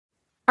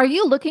Are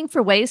you looking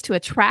for ways to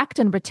attract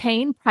and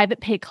retain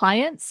private pay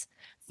clients?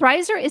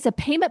 Thrizer is a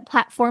payment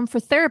platform for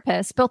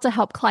therapists built to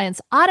help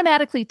clients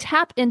automatically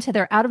tap into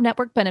their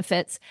out-of-network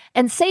benefits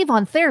and save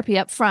on therapy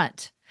up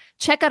front.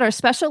 Check out our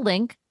special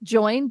link,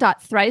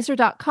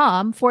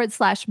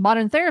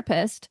 join.thrizer.com/modern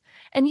therapist,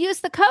 and use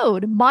the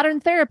code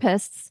Modern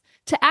Therapists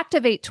to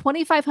activate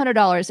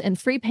 $2,500 in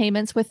free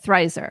payments with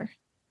Thrizer.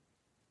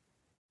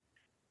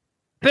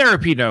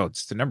 Therapy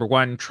Notes, the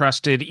 #1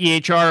 trusted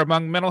EHR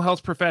among mental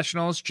health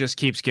professionals, just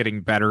keeps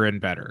getting better and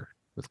better.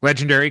 With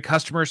legendary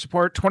customer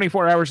support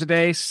 24 hours a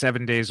day,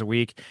 7 days a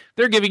week,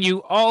 they're giving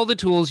you all the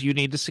tools you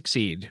need to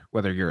succeed,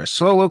 whether you're a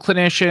solo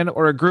clinician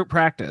or a group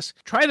practice.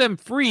 Try them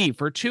free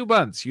for 2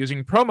 months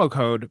using promo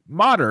code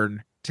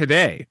MODERN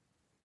today.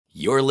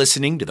 You're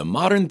listening to the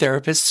Modern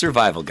Therapist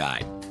Survival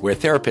Guide, where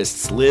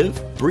therapists live,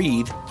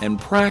 breathe, and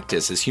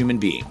practice as human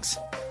beings.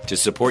 To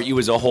support you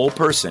as a whole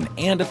person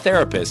and a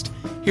therapist,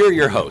 here are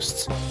your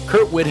hosts,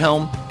 Curt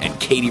Widhalm and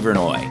Katie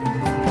Vernoy.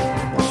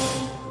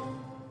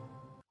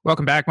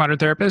 Welcome back, Modern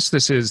Therapists.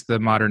 This is the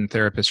Modern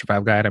Therapist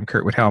Survival Guide. I'm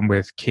Curt Widhalm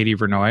with Katie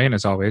Vernoy, and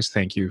as always,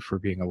 thank you for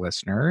being a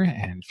listener.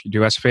 And if you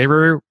do us a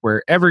favor,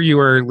 wherever you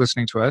are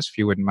listening to us, if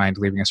you wouldn't mind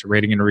leaving us a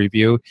rating and a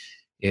review,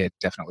 it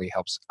definitely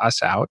helps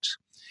us out.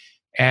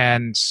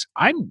 And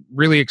I'm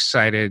really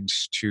excited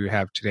to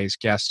have today's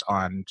guest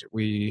on.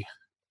 We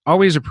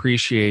always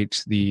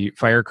appreciate the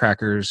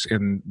firecrackers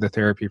in the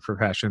therapy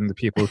profession, the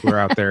people who are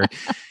out there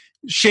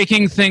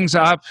shaking things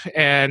up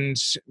and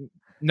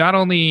not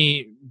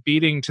only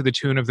beating to the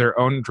tune of their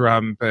own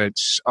drum, but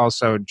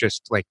also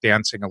just like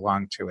dancing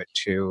along to it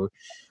too.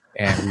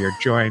 And we are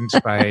joined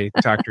by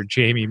Dr.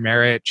 Jamie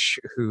Marich,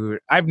 who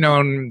I've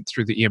known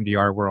through the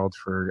EMDR world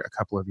for a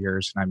couple of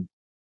years, and I'm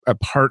a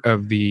part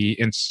of the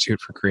Institute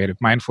for Creative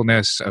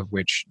Mindfulness, of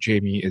which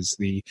Jamie is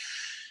the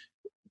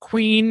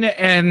queen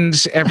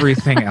and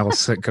everything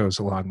else that goes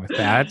along with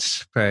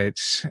that. But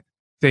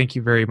thank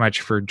you very much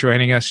for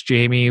joining us,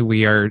 Jamie.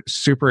 We are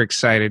super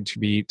excited to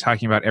be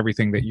talking about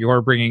everything that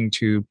you're bringing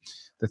to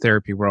the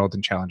therapy world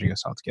and challenging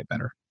us all to get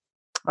better.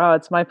 Oh,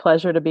 it's my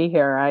pleasure to be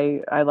here.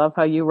 I love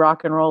how you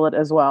rock and roll it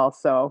as well.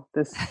 So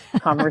this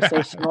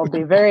conversation will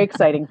be very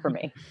exciting for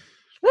me.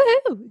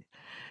 Woohoo!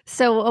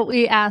 So what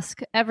we ask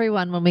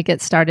everyone when we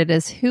get started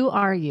is, who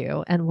are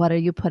you and what are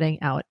you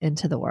putting out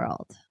into the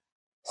world?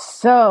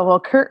 So, well,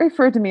 Curt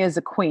referred to me as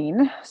a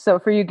queen. So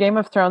for you Game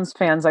of Thrones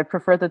fans, I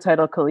prefer the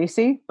title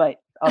Khaleesi, but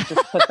I'll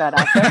just put that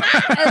out there.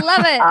 I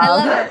love it. I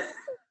love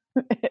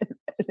it.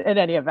 In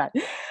any event,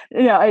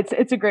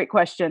 it's a great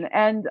question.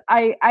 And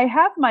I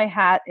have my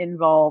hat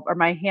involved, or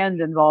my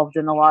hand involved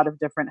in a lot of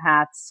different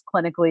hats,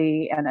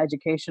 clinically and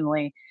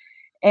educationally.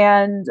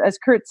 And as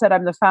Curt said,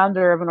 I'm the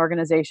founder of an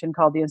organization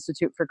called the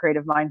Institute for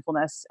Creative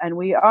Mindfulness. And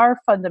we are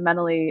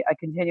fundamentally a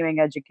continuing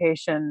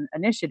education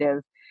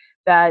initiative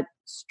that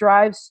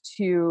strives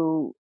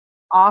to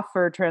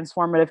offer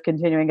transformative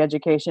continuing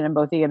education in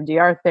both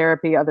EMDR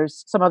therapy,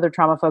 some other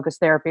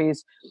trauma-focused therapies,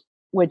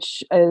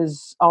 which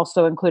is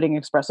also including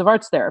expressive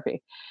arts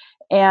therapy.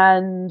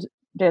 And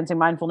Dancing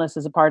Mindfulness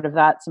is a part of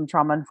that. Some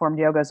trauma-informed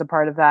yoga is a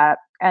part of that.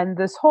 And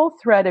this whole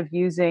thread of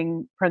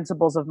using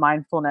principles of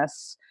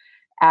mindfulness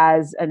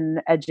as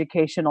an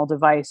educational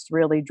device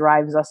really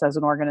drives us as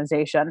an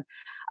organization.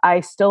 I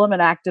still am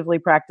an actively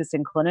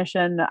practicing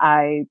clinician.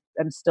 I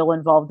am still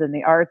involved in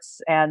the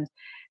arts. And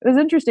it was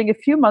interesting, a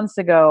few months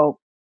ago,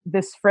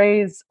 this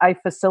phrase, I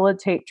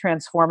facilitate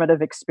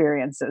transformative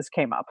experiences,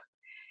 came up.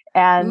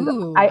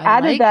 And I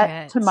added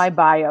that to my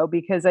bio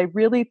because I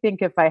really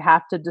think if I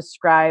have to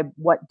describe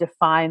what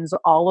defines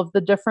all of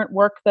the different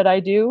work that I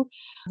do,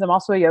 I'm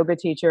also a yoga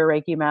teacher,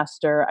 Reiki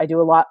master. I do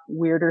a lot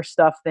weirder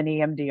stuff than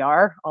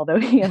EMDR, although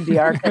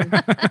EMDR can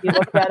be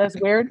looked at as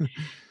weird.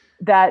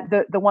 That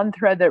the one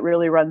thread that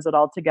really runs it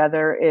all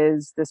together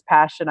is this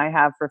passion I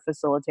have for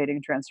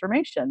facilitating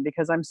transformation,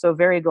 because I'm so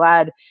very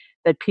glad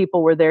that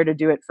people were there to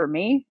do it for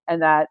me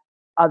and that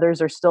others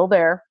are still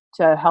there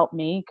to help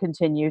me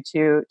continue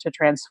to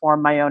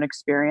transform my own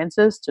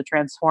experiences, to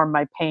transform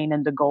my pain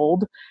into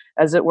gold,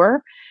 as it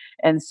were.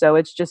 And so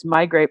it's just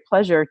my great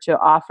pleasure to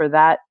offer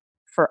that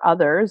for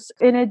others.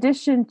 In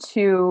addition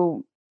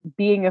to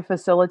being a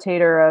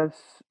facilitator of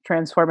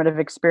transformative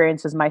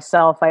experiences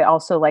myself, I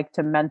also like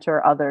to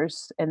mentor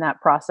others in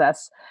that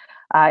process.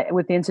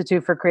 With the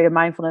Institute for Creative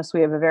Mindfulness,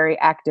 we have a very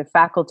active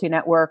faculty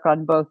network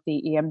on both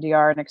the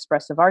EMDR and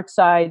expressive arts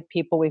side,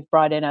 people we've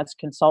brought in as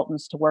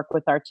consultants to work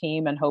with our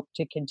team and hope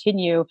to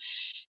continue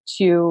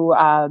to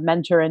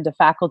mentor into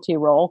faculty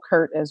role.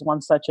 Curt is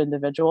one such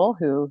individual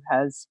who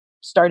has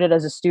started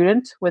as a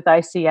student with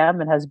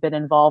ICM and has been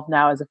involved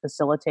now as a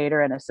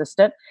facilitator and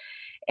assistant.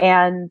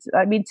 And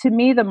I mean, to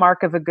me, the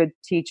mark of a good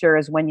teacher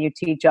is when you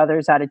teach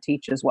others how to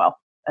teach as well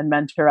and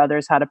mentor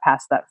others how to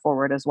pass that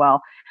forward as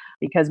well.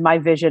 Because my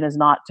vision is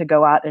not to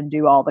go out and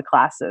do all the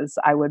classes.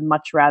 I would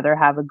much rather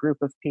have a group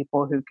of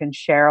people who can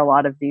share a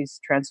lot of these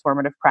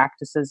transformative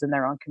practices in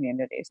their own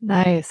communities.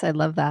 Nice. I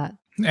love that.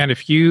 And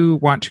if you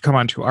want to come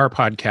onto our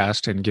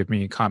podcast and give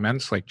me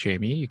comments like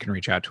Jamie, you can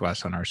reach out to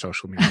us on our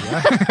social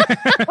media.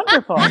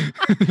 Wonderful.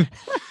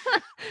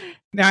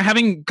 Now,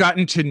 having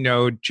gotten to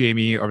know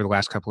Jamie over the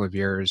last couple of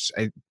years,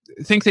 I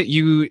think that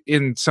you,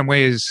 in some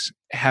ways,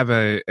 have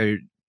a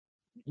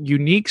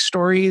unique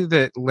story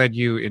that led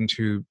you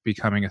into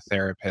becoming a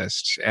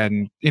therapist.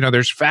 And,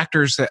 there's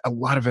factors that a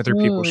lot of other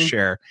people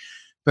share.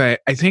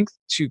 But I think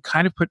to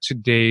kind of put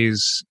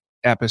today's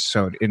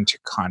episode into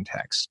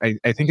context,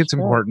 I think it's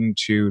important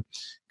to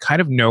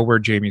kind of know where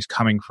Jamie's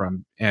coming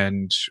from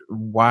and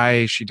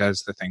why she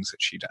does the things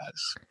that she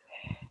does.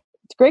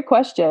 It's a great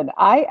question.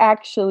 I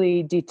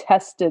actually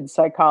detested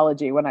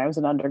psychology when I was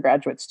an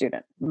undergraduate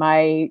student.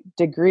 My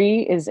degree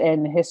is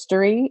in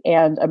history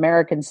and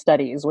American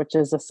studies, which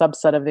is a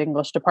subset of the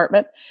English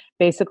department.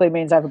 Basically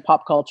means I have a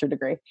pop culture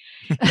degree.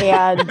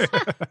 And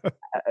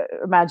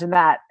imagine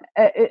that.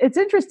 It's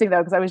interesting,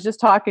 though, because I was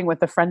just talking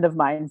with a friend of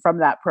mine from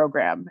that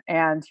program,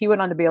 and he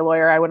went on to be a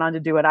lawyer. I went on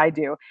to do what I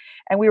do.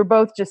 And we were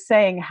both just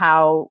saying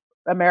how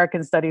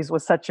American studies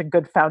was such a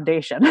good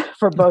foundation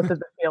for both of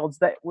the fields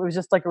that it was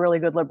just like a really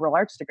good liberal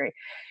arts degree.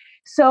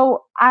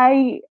 So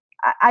I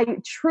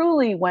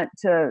truly went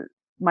to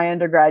my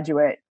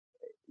undergraduate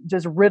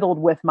just riddled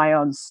with my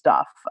own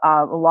stuff,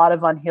 a lot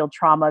of unhealed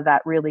trauma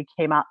that really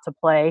came out to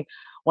play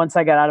once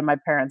I got out of my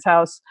parents'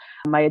 house.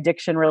 My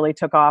addiction really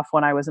took off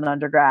when I was an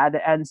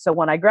undergrad. And so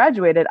when I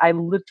graduated, I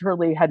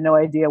literally had no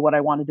idea what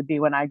I wanted to be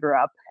when I grew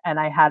up. And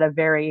I had a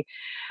very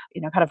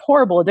kind of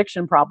horrible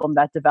addiction problem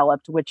that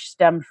developed, which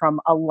stemmed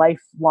from a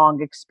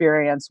lifelong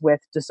experience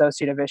with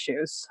dissociative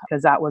issues,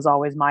 because that was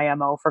always my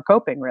MO for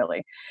coping,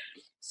 really.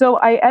 So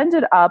I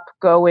ended up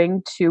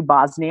going to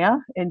Bosnia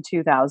in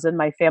 2000.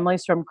 My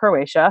family's from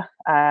Croatia,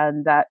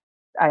 and that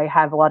I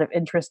have a lot of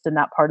interest in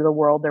that part of the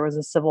world. There was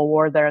a civil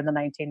war there in the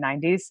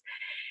 1990s.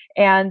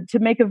 And to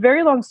make a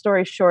very long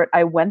story short,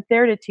 I went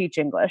there to teach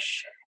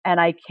English, and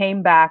I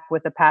came back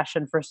with a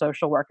passion for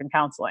social work and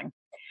counseling.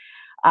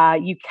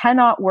 You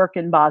cannot work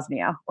in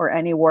Bosnia or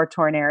any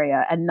war-torn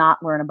area and not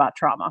learn about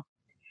trauma.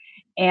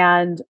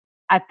 And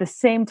at the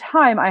same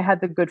time, I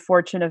had the good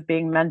fortune of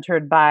being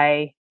mentored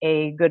by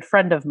a good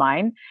friend of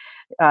mine.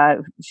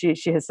 She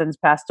has since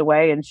passed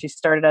away, and she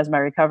started as my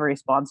recovery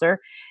sponsor,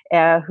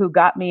 who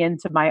got me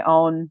into my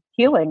own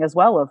healing as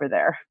well over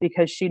there,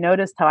 because she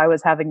noticed how I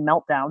was having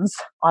meltdowns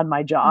on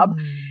my job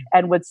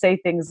and would say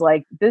things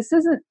like, this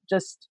isn't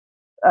just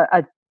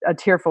a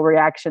tearful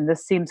reaction.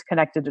 This seems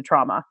connected to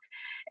trauma.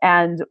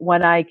 And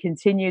when I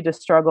continued to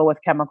struggle with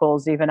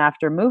chemicals, even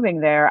after moving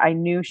there, I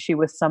knew she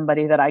was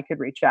somebody that I could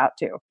reach out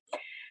to.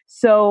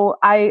 So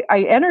I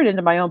entered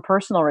into my own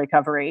personal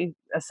recovery,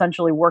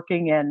 essentially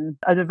working in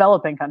a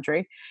developing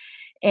country.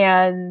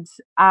 And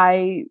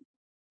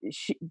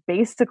she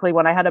basically,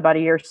 when I had about a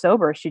year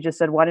sober, she just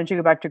said, why don't you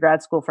go back to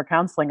grad school for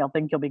counseling? I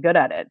think you'll be good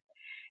at it.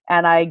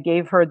 And I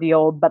gave her the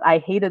old, but I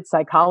hated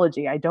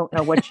psychology. I don't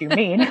know what you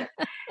mean.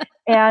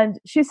 And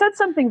she said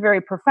something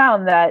very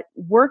profound, that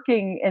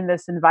working in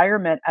this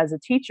environment as a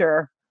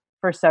teacher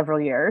for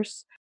several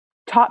years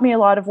taught me a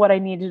lot of what I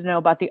needed to know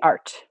about the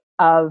art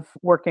of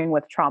working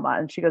with trauma.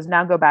 And she goes,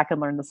 now go back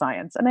and learn the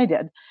science. And I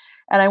did.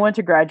 And I went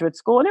to graduate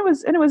school, and it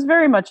was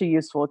very much a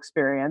useful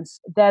experience.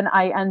 Then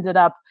I ended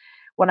up,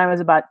 when I was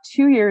about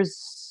 2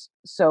 years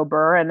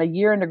sober and a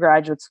year into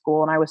graduate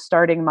school, and I was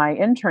starting my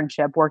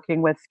internship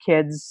working with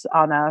kids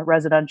on a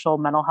residential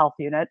mental health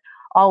unit,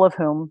 all of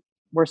whom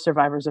were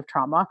survivors of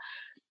trauma,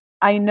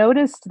 I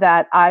noticed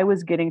that I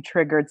was getting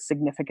triggered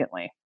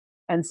significantly.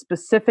 And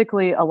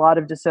specifically, a lot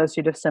of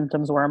dissociative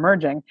symptoms were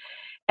emerging.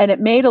 And it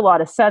made a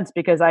lot of sense,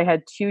 because I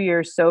had 2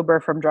 years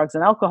sober from drugs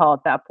and alcohol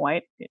at that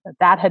point.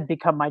 That had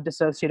become my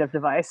dissociative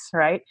device,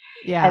 right?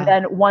 Yeah. And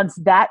then once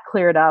that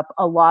cleared up,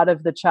 a lot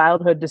of the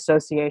childhood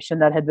dissociation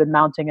that had been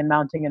mounting and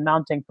mounting and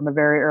mounting from a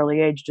very early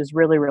age just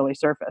really, really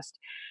surfaced.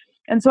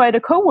 And so I had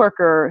a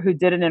coworker who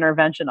did an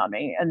intervention on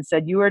me and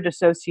said, you are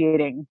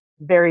dissociating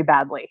very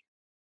badly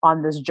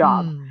on this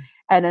job.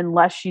 And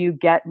unless you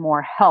get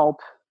more help,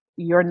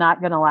 you're not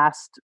going to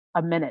last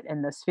a minute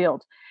in this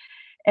field.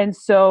 And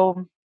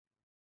so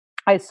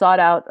I sought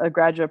out a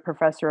graduate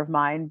professor of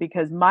mine,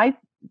 because my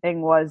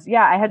thing was,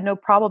 I had no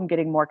problem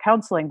getting more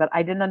counseling, but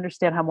I didn't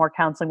understand how more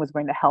counseling was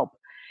going to help,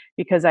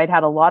 because I'd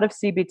had a lot of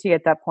CBT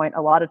at that point,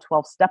 a lot of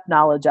 12-step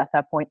knowledge at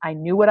that point. I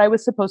knew what I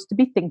was supposed to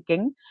be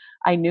thinking.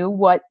 I knew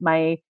what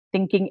my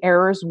thinking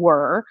errors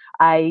were.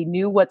 I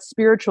knew what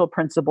spiritual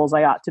principles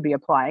I ought to be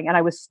applying, and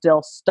I was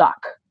still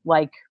stuck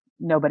like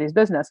nobody's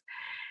business.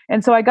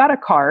 And so I got a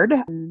card.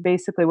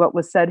 Basically what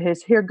was said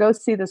is, here, go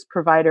see this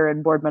provider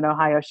in Boardman,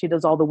 Ohio. She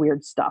does all the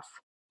weird stuff.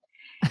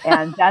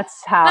 And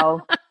that's how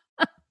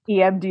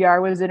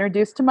EMDR was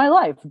introduced to my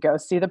life. Go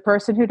see the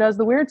person who does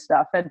the weird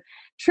stuff. And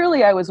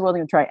truly, I was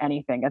willing to try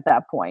anything at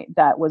that point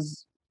that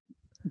was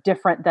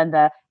different than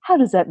the, how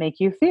does that make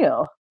you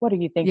feel? What are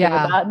you thinking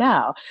about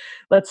now?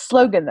 Let's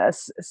slogan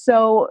this.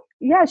 So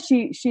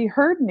she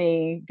heard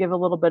me give a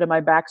little bit of my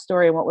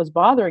backstory and what was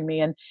bothering me.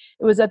 And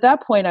it was at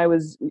that point I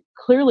was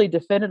clearly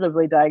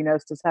definitively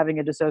diagnosed as having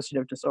a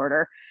dissociative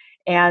disorder.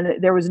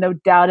 And there was no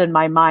doubt in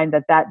my mind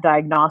that that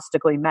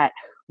diagnostically met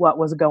what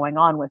was going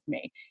on with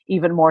me,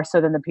 even more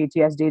so than the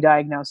PTSD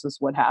diagnosis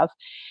would have.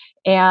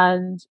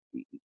 And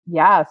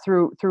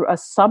through a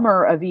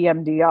summer of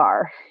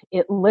EMDR,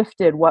 it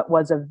lifted what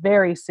was a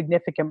very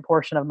significant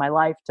portion of my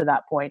life to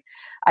that point.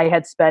 I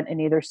had spent in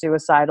either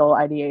suicidal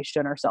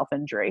ideation or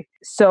self-injury.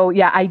 So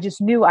I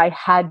just knew I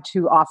had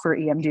to offer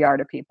EMDR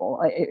to people.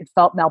 It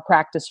felt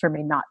malpractice for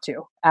me not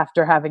to,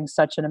 after having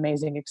such an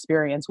amazing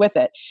experience with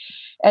it.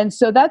 And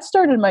so that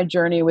started my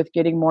journey with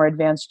getting more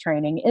advanced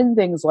training in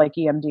things like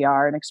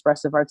EMDR and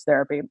expressive arts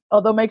therapy.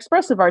 Although my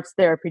expressive arts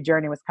therapy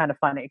journey was kind of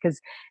funny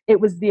because it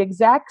was the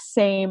exact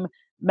same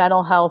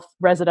mental health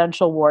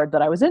residential ward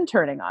that I was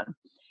interning on.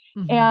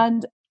 Mm-hmm.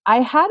 And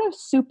I had a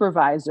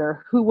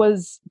supervisor who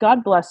was,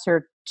 God bless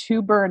her,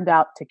 too burned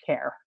out to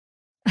care.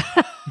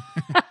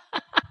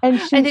 And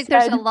I think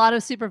there's a lot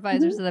of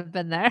supervisors that have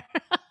been there.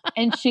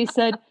 And she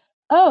said,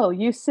 "Oh,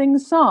 you sing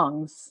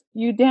songs,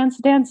 you dance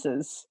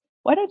dances.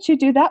 Why don't you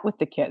do that with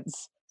the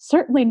kids?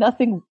 Certainly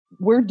nothing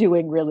we're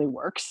doing really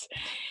works."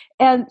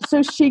 And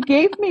so she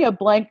gave me a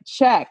blank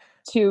check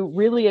to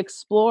really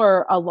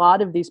explore a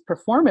lot of these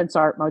performance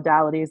art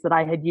modalities that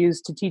I had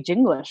used to teach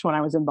English when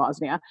I was in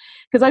Bosnia,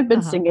 because I've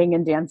been singing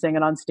and dancing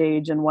and on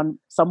stage in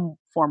some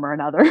form or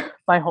another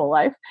my whole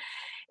life.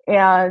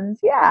 And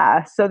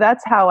so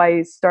that's how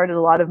I started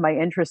a lot of my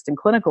interest in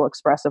clinical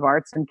expressive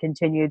arts and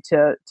continued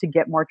to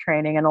get more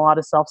training and a lot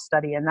of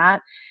self-study in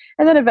that.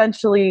 And then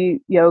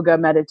eventually yoga,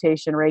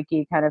 meditation,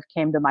 Reiki kind of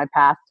came to my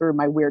path through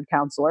my weird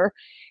counselor.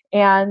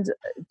 And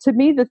to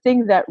me, the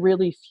thing that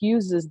really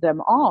fuses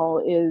them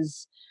all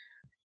is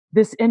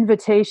this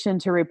invitation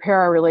to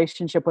repair our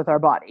relationship with our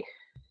body,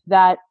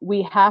 that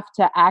we have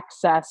to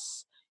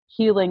access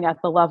healing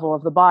at the level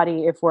of the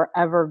body if we're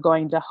ever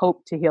going to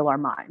hope to heal our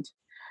mind,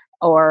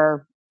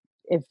 or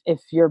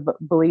if your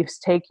beliefs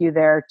take you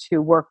there,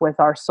 to work with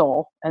our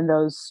soul and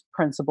those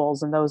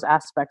principles and those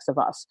aspects of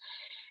us.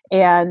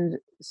 And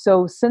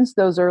so since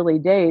those early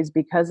days,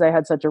 because I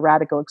had such a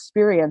radical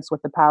experience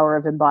with the power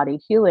of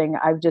embodied healing,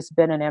 I've just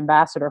been an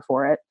ambassador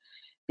for it,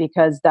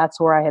 because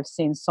that's where I have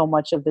seen so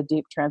much of the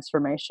deep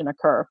transformation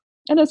occur.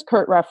 And as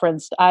Curt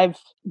referenced, I've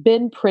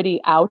been pretty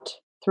out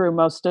through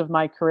most of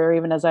my career,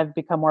 even as I've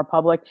become more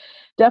public,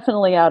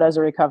 definitely out as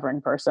a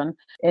recovering person.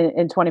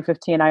 In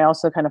 2015, I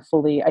also kind of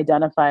fully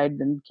identified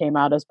and came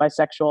out as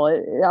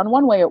bisexual. On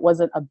one way, it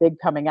wasn't a big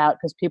coming out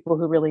because people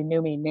who really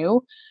knew me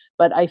knew,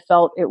 but I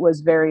felt it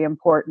was very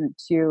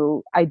important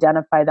to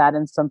identify that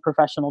in some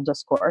professional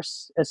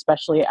discourse,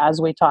 especially as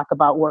we talk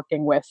about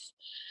working with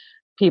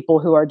people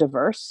who are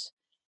diverse.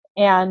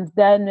 And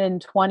then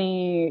in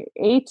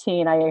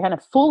 2018, I kind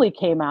of fully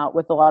came out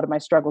with a lot of my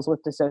struggles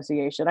with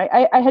dissociation.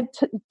 I had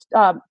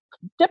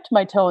dipped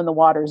my toe in the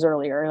waters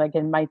earlier, like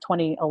in my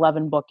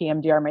 2011 book,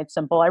 EMDR Made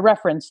Simple. I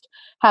referenced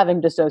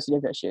having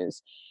dissociative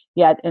issues.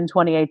 Yet in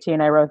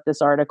 2018, I wrote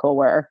this article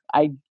where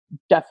I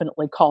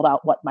definitely called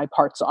out what my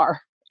parts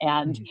are.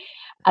 And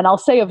I'll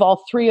say of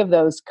all three of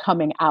those,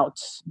 coming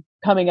out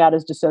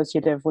as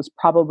dissociative was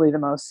probably the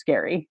most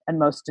scary and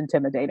most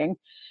intimidating,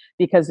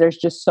 because there's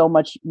just so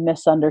much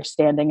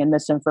misunderstanding and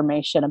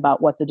misinformation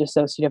about what the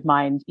dissociative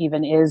mind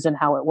even is and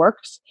how it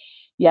works.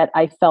 Yet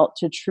I felt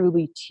to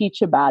truly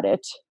teach about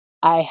it,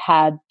 I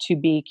had to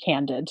be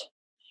candid.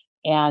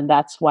 And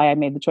that's why I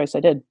made the choice I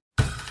did.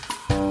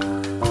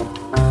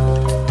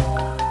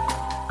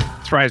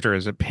 Thrizer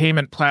is a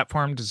payment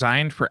platform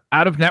designed for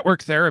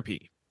out-of-network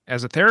therapy.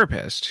 As a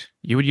therapist,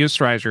 you would use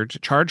Thrizer to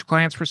charge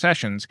clients for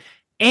sessions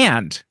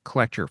and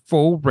collect your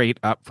full rate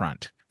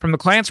upfront. From the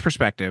client's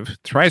perspective,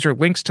 Thrizer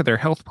links to their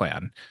health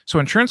plan, so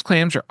insurance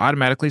claims are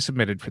automatically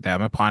submitted for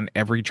them upon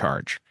every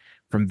charge.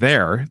 From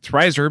there,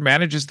 Thrizer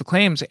manages the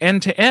claims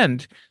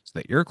end-to-end so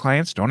that your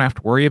clients don't have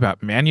to worry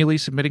about manually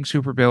submitting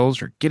super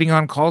bills or getting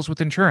on calls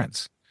with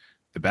insurance.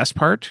 The best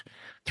part?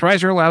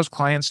 Thrizer allows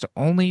clients to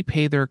only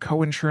pay their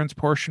co-insurance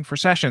portion for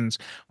sessions,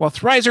 while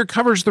Thrizer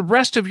covers the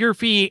rest of your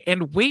fee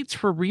and waits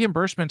for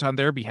reimbursement on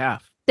their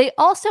behalf. They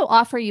also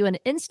offer you an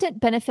instant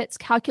benefits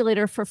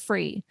calculator for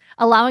free,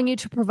 allowing you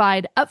to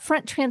provide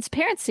upfront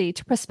transparency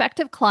to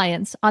prospective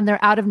clients on their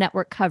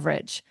out-of-network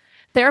coverage.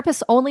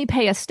 Therapists only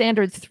pay a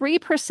standard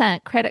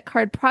 3% credit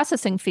card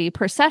processing fee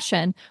per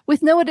session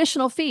with no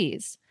additional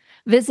fees.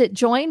 Visit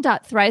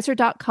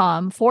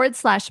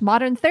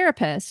join.thrizer.com/modern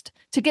therapist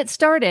to get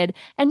started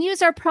and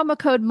use our promo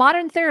code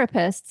Modern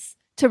Therapists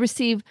to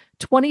receive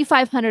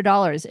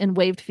 $2,500 in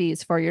waived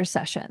fees for your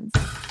sessions.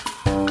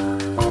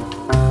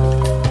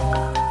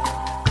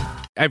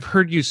 I've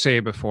heard you say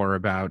before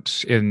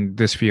about in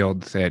this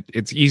field that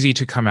it's easy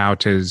to come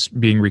out as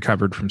being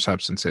recovered from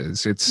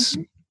substances. It's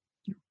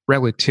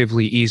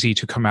relatively easy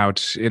to come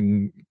out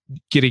and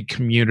get a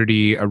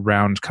community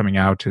around coming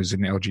out as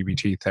an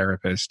LGBT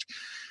therapist.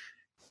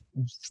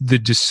 The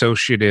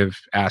dissociative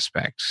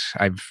aspect,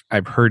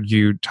 I've heard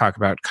you talk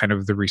about kind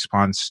of the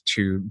response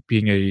to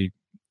being a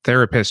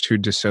therapist who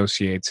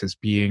dissociates as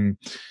being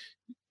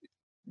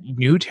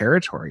new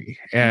territory.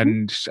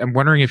 And I'm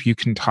wondering if you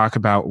can talk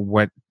about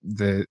what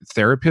the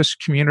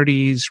therapist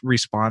community's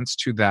response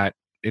to that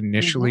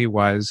initially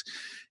was,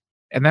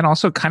 and then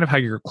also kind of how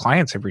your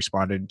clients have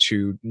responded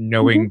to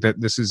knowing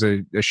that this is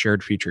a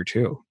shared feature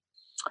too.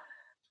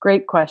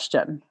 Great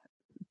question.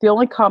 The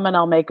only comment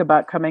I'll make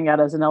about coming out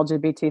as an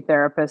LGBT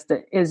therapist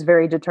is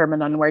very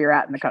determined on where you're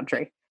at in the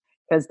country,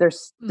 because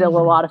there's still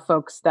a lot of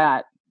folks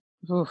that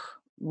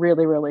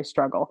really, really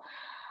struggle.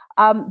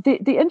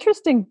 The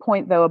interesting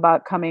point, though,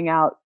 about coming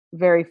out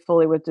very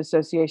fully with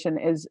dissociation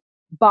is,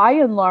 by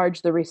and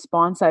large, the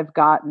response I've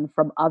gotten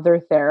from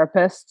other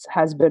therapists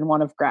has been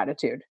one of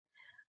gratitude.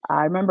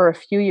 I remember a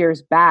few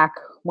years back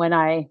when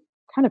I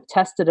kind of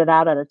tested it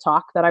out at a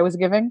talk that I was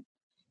giving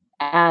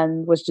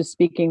and was just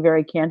speaking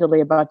very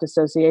candidly about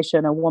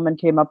dissociation. A woman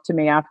came up to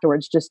me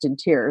afterwards just in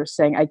tears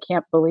saying, "I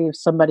can't believe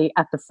somebody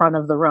at the front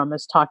of the room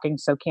is talking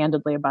so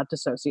candidly about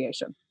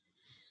dissociation."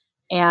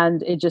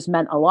 And it just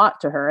meant a lot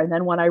to her. And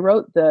then when I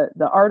wrote the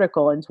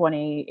article in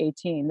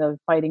 2018, the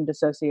Fighting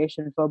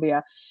Dissociation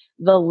Phobia,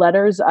 the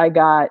letters I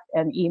got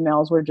and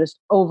emails were just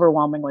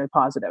overwhelmingly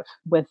positive,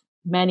 with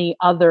many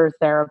other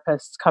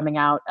therapists coming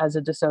out as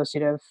a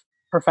dissociative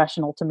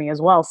professional to me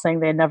as well, saying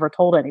they had never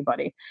told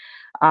anybody.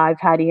 I've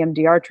had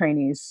EMDR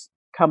trainees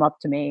come up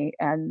to me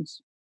and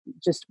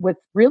just with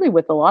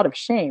a lot of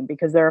shame,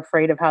 because they're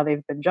afraid of how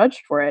they've been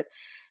judged for it,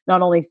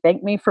 not only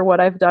thank me for what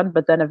I've done,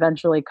 but then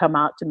eventually come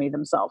out to me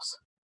themselves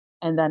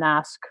and then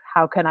ask,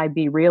 how can I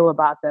be real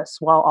about this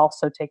while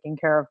also taking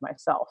care of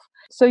myself?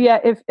 So yeah,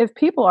 if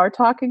people are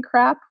talking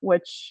crap,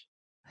 which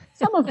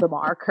some of them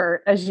are,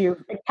 Curt, as you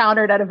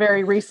encountered at a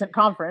very recent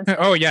conference.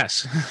 Oh,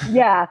 yes.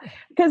 Yeah,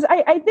 because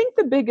I think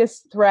the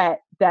biggest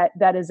threat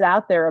that is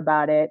out there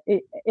about it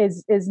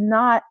is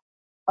not,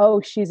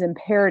 oh, she's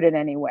impaired in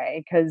any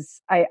way,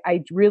 because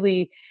I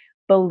really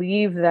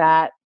believe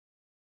that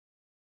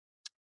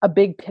a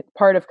big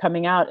part of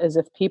coming out is,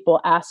 if people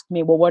ask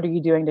me, well, what are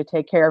you doing to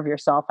take care of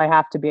yourself? I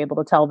have to be able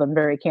to tell them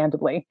very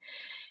candidly.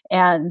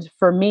 And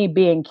for me,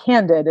 being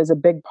candid is a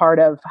big part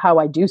of how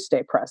I do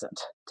stay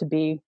present, to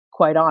be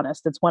quite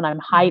honest. It's when I'm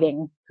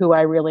hiding who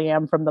I really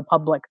am from the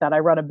public that I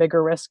run a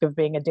bigger risk of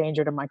being a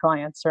danger to my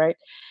clients, right?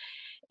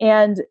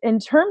 And in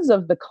terms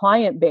of the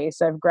client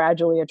base, I've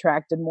gradually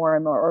attracted more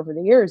and more over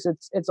the years.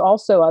 It's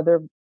also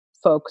other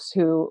folks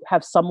who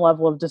have some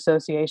level of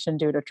dissociation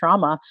due to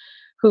trauma,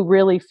 who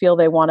really feel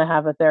they want to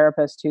have a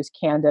therapist who's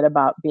candid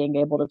about being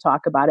able to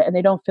talk about it, and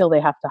they don't feel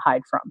they have to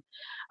hide from.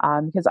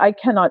 Because I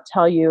cannot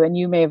tell you, and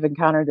you may have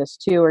encountered this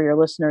too, or your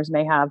listeners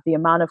may have, the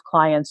amount of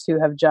clients who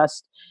have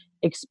just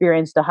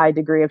experienced a high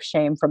degree of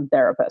shame from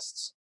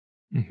therapists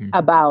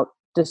about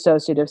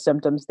dissociative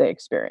symptoms they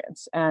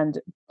experience. And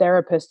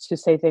therapists who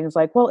say things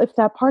like, well, if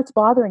that part's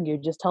bothering you,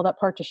 just tell that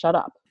part to shut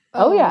up.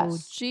 Oh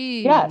yes.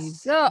 Geez.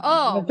 Yes.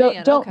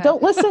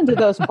 Don't listen to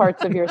those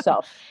parts of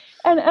yourself.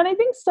 And I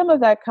think some of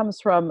that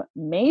comes from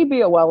maybe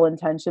a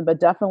well-intentioned,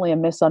 but definitely a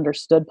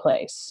misunderstood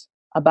place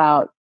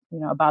about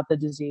the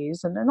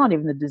disease, and not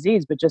even the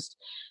disease, but just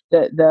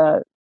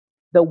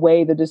the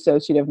way the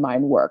dissociative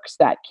mind works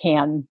that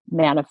can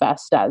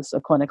manifest as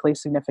a clinically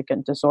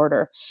significant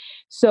disorder.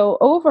 So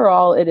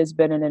overall, it has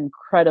been an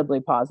incredibly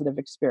positive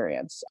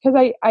experience,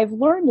 because I've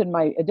learned in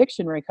my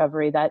addiction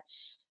recovery that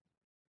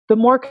the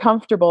more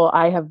comfortable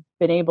I have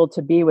been able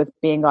to be with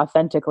being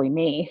authentically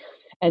me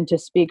and to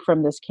speak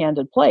from this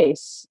candid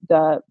place,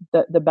 the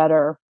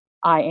better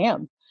I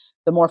am,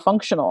 the more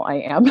functional I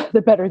am,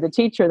 the better the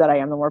teacher that I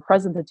am, the more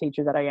present the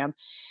teacher that I am.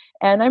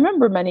 And I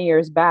remember many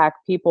years back,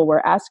 people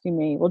were asking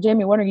me, well,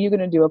 Jamie, when are you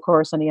going to do a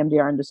course on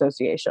EMDR and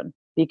dissociation?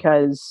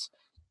 Because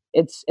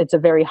it's a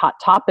very hot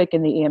topic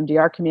in the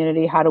EMDR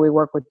community. How do we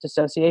work with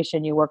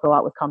dissociation? You work a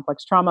lot with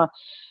complex trauma.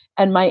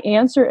 And my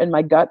answer in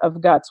my gut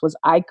of guts was,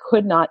 I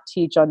could not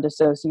teach on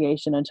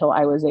dissociation until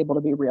I was able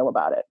to be real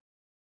about it.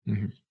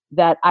 Mm-hmm.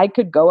 That I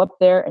could go up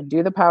there and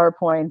do the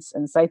PowerPoints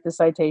and cite the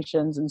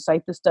citations and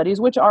cite the studies,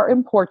 which are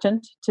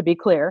important, to be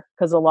clear,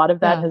 because a lot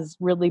of that has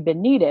really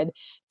been needed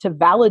to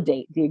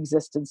validate the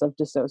existence of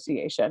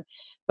dissociation.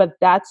 But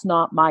that's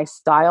not my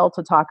style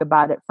to talk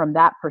about it from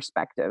that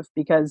perspective,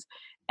 because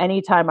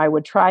anytime I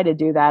would try to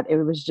do that, it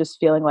was just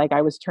feeling like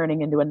I was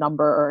turning into a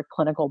number or a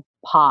clinical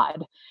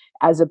pod,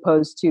 as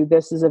opposed to,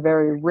 this is a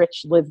very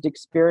rich lived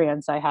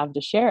experience I have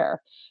to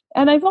share.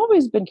 And I've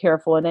always been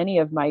careful in any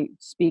of my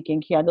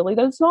speaking candidly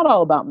that it's not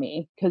all about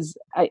me, because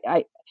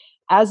I,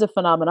 as a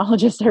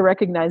phenomenologist, I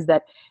recognize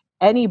that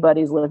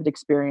anybody's lived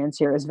experience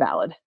here is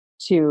valid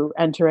to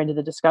enter into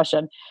the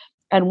discussion.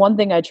 And one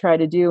thing I try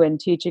to do in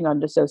teaching on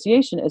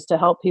dissociation is to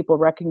help people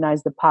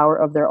recognize the power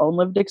of their own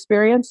lived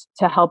experience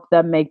to help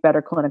them make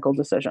better clinical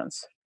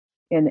decisions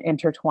and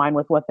intertwine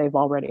with what they've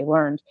already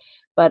learned.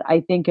 But I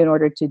think in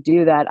order to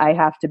do that, I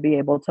have to be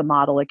able to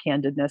model a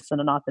candidness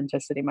and an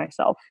authenticity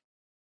myself.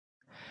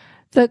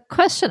 The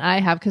question I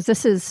have,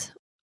 because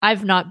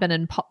I've not been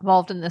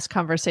involved in this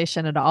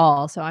conversation at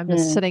all, so I'm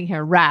just sitting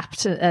here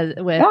wrapped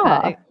with,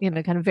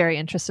 kind of very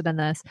interested in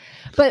this.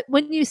 But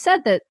when you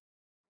said that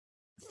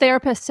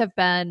therapists have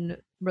been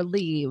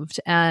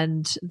relieved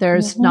and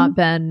there's not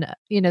been,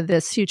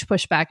 this huge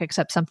pushback,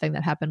 except something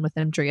that happened with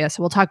Andrea.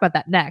 So we'll talk about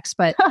that next.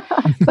 But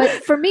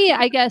for me,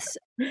 I guess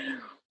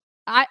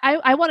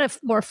I want to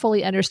more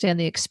fully understand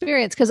the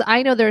experience, because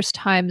I know there's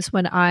times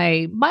when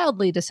I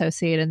mildly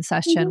dissociate in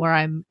session where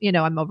I'm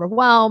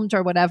overwhelmed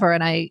or whatever.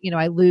 And I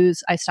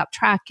stop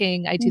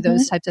tracking. I do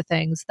those types of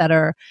things that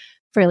are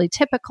fairly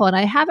typical. And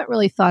I haven't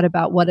really thought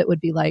about what it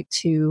would be like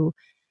to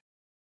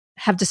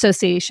have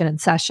dissociation in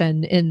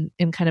session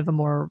in kind of a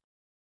more,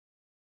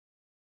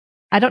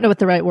 I don't know what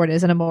the right word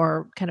is, in a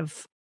more kind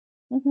of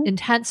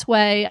intense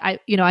way.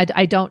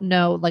 I don't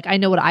know, like, I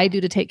know what I do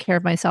to take care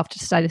of myself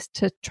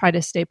to try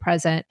to stay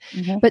present.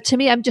 But to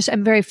me, I'm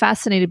very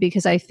fascinated,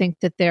 because I think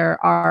that there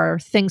are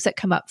things that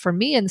come up for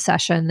me in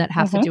session that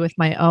have to do with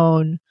my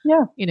own,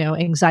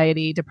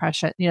 anxiety,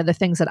 depression, the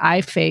things that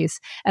I face,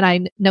 and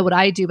I know what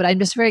I do, but I'm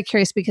just very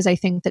curious, because I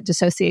think that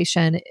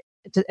dissociation,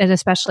 and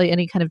especially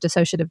any kind of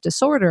dissociative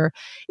disorder,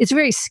 is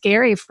very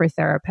scary for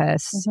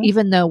therapists,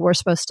 even though we're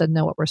supposed to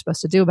know what we're supposed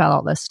to do about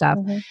all this stuff.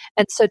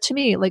 And so to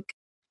me, like,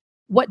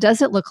 what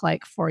does it look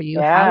like for you?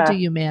 How do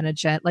you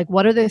manage it? Like,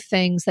 what are the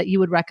things that you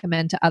would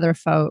recommend to other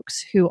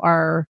folks who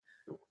are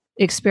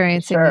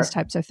experiencing these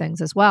types of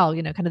things as well?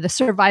 Kind of the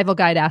survival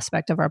guide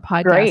aspect of our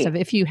podcast of,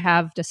 if you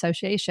have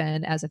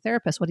dissociation as a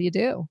therapist, what do you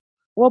do?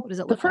 Well, what does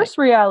it the look first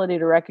reality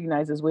to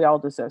recognize is we all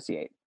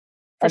dissociate.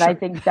 And I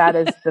think that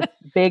is the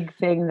big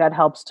thing that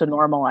helps to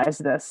normalize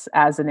this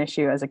as an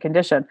issue, as a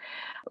condition.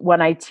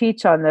 When I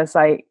teach on this,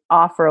 I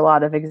offer a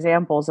lot of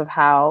examples of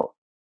how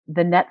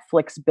the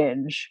Netflix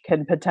binge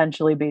can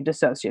potentially be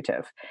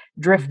dissociative.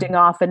 Drifting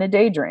off in a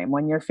daydream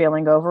when you're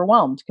feeling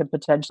overwhelmed can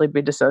potentially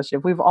be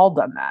dissociative. We've all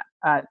done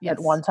that at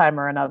one time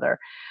or another.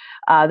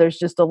 There's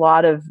just a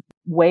lot of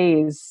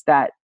ways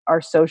that are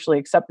socially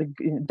accepted.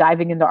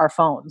 Diving into our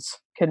phones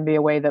can be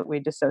a way that we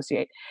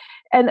dissociate.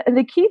 And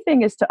the key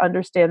thing is to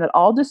understand that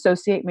all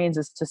dissociate means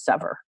is to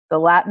sever. The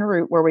Latin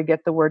root where we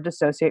get the word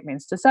dissociate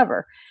means to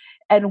sever.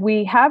 And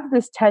we have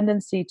this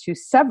tendency to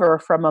sever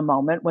from a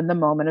moment when the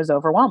moment is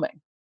overwhelming.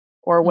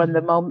 Or when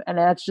the moment, and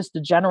that's just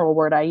a general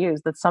word I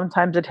use, that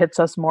sometimes it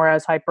hits us more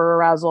as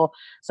hyperarousal,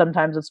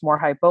 sometimes it's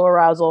more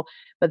hypoarousal,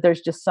 but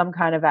there's just some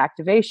kind of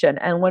activation.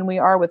 And when we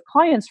are with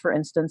clients, for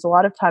instance, a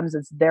lot of times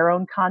it's their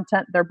own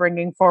content they're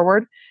bringing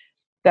forward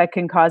that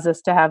can cause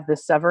us to have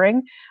this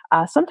severing.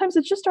 Sometimes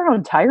it's just our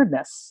own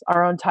tiredness,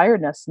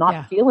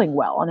 not feeling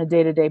well on a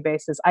day-to-day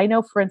basis. I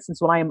know, for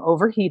instance, when I am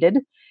overheated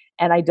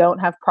and I don't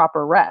have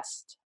proper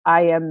rest,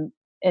 I am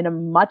in a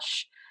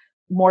much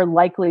more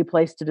likely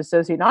place to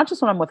dissociate, not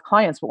just when I'm with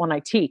clients, but when I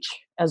teach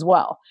as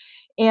well.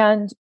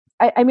 And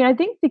I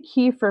think the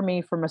key for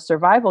me from a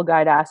survival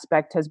guide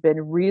aspect has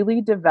been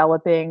really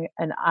developing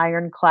an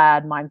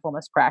ironclad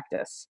mindfulness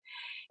practice.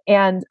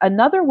 And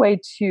another way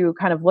to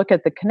kind of look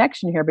at the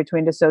connection here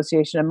between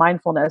dissociation and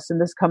mindfulness,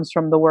 and this comes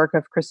from the work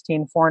of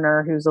Christine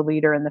Forner, who's a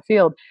leader in the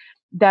field,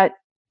 that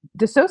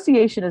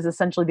dissociation is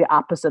essentially the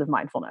opposite of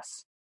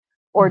mindfulness,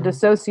 or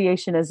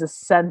dissociation is a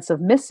sense of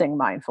missing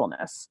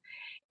mindfulness.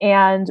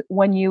 And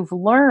when you've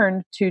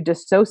learned to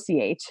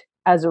dissociate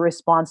as a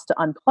response to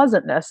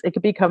unpleasantness, it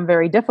can become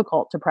very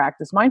difficult to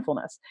practice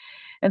mindfulness.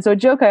 And so a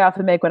joke I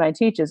often make when I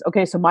teach is,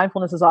 okay, so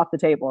mindfulness is off the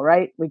table,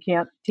 right? We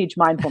can't teach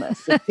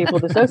mindfulness if people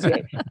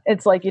dissociate.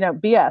 It's like,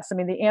 BS. I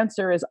mean, the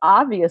answer is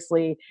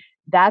obviously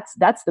that's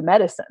the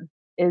medicine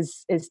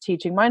is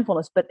teaching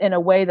mindfulness, but in a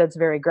way that's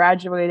very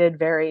graduated,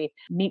 very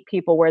meet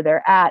people where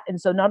they're at. And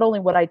so not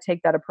only would I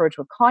take that approach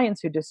with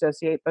clients who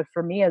dissociate, but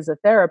for me as a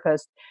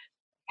therapist,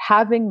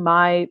 having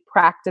my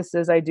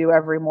practices I do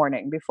every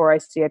morning before I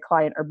see a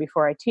client or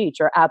before I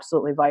teach are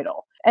absolutely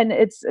vital. And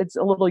it's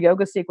a little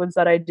yoga sequence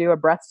that I do, a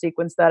breath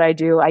sequence that I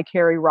do. I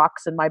carry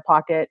rocks in my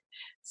pocket.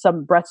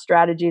 Some breath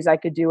strategies I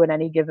could do in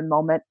any given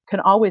moment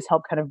can always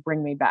help kind of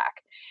bring me back.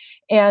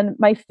 And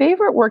my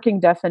favorite working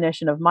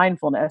definition of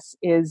mindfulness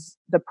is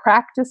the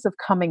practice of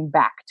coming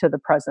back to the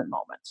present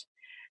moment.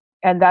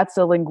 And that's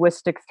a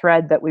linguistic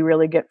thread that we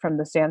really get from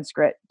the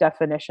Sanskrit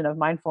definition of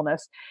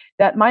mindfulness,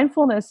 that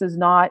mindfulness is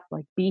not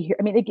like be here.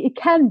 I mean, it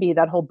can be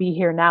that whole be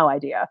here now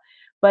idea,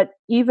 but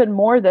even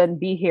more than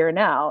be here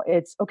now,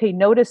 it's okay,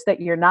 notice that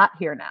you're not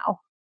here now.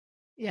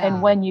 Yeah.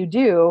 And when you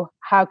do,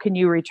 how can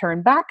you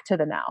return back to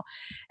the now?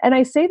 And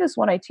I say this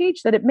when I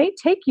teach, that it may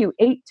take you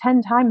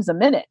 8-10 times a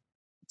minute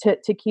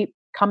to keep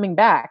coming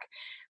back.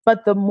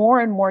 But the more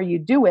and more you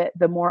do it,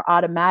 the more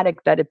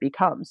automatic that it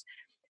becomes.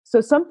 So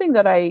something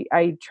that I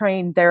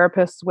train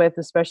therapists with,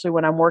 especially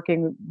when I'm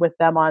working with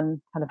them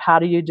on kind of how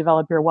do you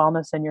develop your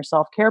wellness and your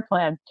self-care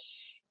plan,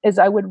 is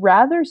I would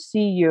rather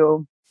see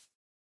you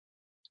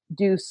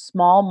do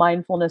small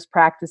mindfulness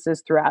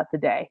practices throughout the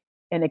day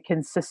in a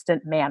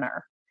consistent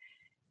manner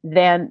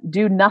than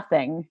do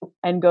nothing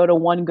and go to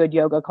one good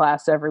yoga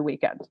class every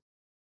weekend.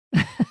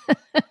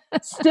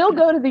 Still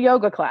go to the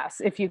yoga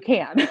class if you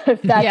can,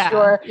 if that's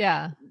your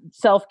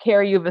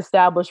self-care you've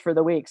established for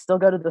the week. Still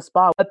go to the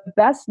spa. But the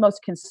best,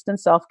 most consistent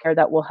self-care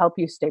that will help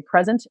you stay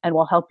present and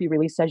will help you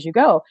release as you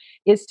go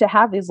is to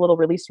have these little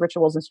release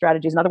rituals and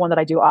strategies. Another one that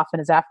I do often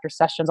is after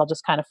sessions, I'll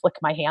just kind of flick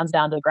my hands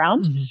down to the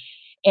ground. Mm-hmm.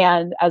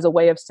 And as a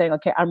way of saying,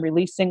 okay, I'm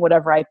releasing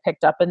whatever I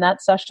picked up in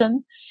that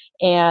session.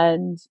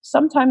 And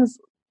sometimes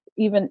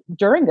even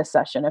during the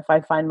session, if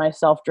I find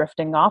myself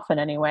drifting off in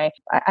any way,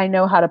 I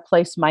know how to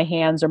place my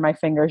hands or my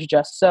fingers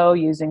just so,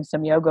 using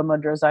some yoga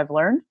mudras I've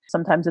learned.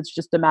 Sometimes it's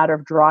just a matter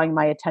of drawing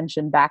my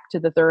attention back to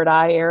the third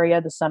eye area,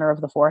 the center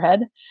of the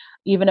forehead.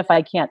 Even if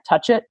I can't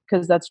touch it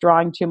because that's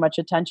drawing too much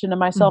attention to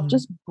myself,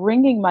 just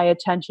bringing my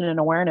attention and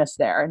awareness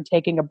there and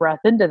taking a breath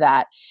into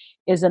that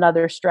is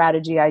another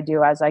strategy I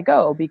do as I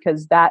go,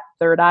 because that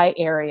third eye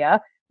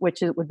area, which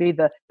would be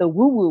the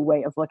woo-woo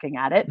way of looking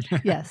at it.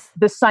 Yes.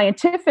 The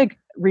scientific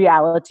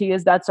reality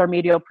is that's our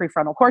medial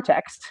prefrontal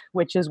cortex,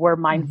 which is where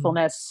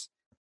mindfulness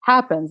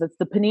happens. It's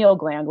the pineal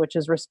gland, which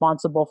is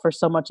responsible for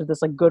so much of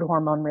this like good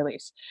hormone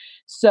release.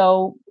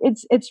 So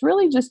it's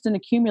really just an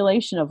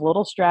accumulation of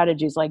little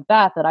strategies like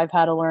that I've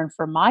had to learn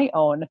for my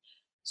own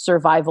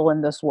survival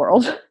in this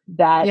world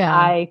that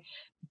I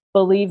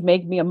believe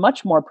make me a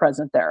much more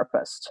present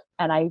therapist.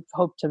 And I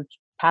hope to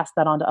pass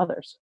that on to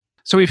others.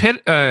 So we've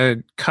hit a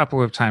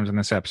couple of times in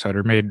this episode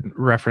or made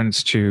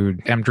reference to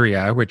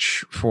EMDR,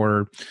 which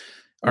for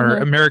our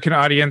American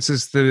audience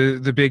is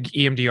the big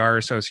EMDR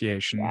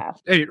Association.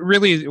 Yeah.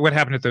 Really, what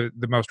happened at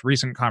the most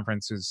recent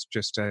conference is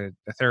just a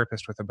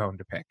therapist with a bone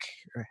to pick,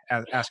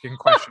 asking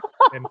questions.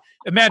 And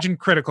imagine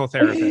critical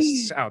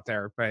therapists out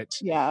there, but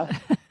yeah.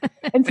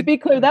 And to be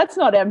clear, that's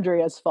not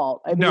EMDR's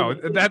fault. I mean, no,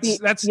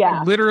 that's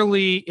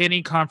literally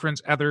any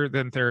conference other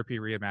than Therapy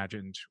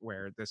Reimagined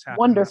where this happens.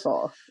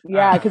 Wonderful.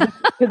 Yeah, because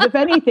if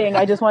anything,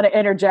 I just want to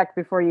interject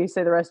before you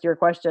say the rest of your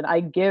question. I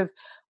give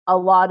a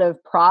lot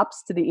of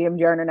props to the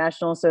EMDR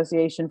International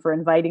Association for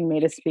inviting me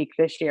to speak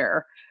this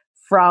year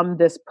from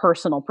this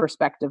personal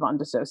perspective on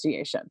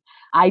dissociation.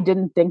 I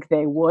didn't think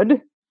they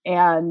would,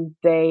 and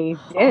they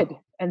did.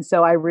 And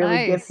so I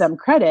really give them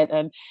credit.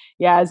 And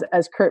yeah,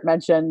 as Curt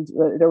mentioned,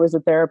 there was a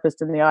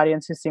therapist in the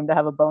audience who seemed to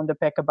have a bone to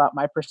pick about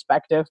my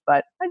perspective,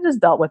 but I just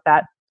dealt with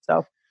that.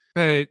 So.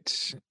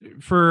 But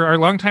for our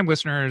longtime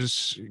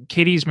listeners,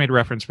 Katie's made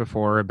reference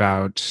before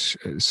about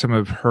some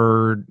of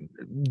her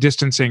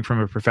distancing from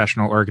a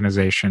professional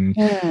organization.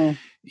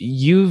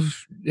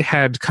 You've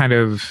had kind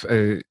of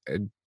a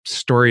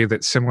story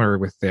that's similar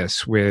with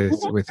this, with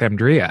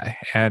EMDR,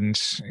 and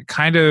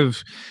kind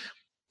of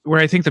where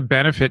I think the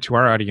benefit to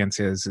our audience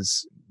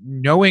is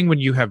knowing when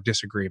you have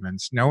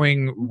disagreements,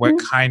 knowing what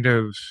kind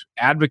of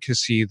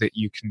advocacy that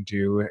you can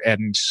do,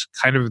 and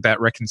kind of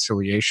that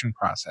reconciliation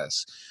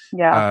process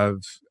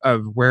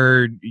of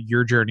where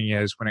your journey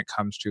is when it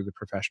comes to the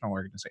professional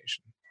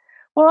organization.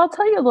 Well, I'll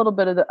tell you a little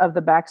bit of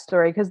the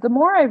backstory, because the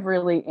more I've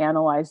really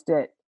analyzed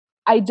it,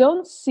 I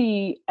don't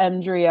see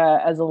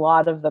EMDR as a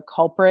lot of the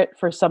culprit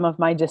for some of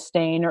my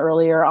disdain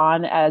earlier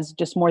on, as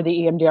just more the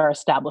EMDR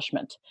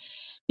establishment.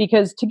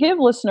 Because to give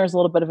listeners a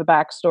little bit of a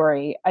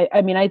backstory,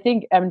 I mean, I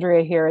think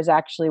EMDR here is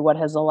actually what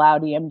has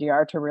allowed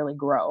EMDR to really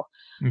grow.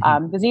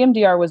 Because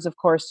EMDR was, of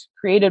course,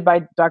 created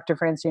by Dr.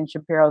 Francine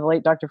Shapiro, the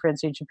late Dr.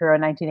 Francine Shapiro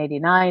in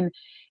 1989.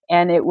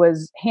 And it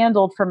was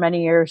handled for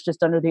many years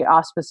just under the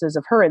auspices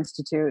of her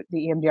institute,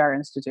 the EMDR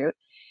Institute.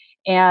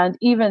 And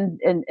even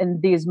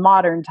in these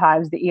modern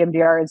times, the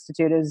EMDR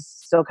Institute is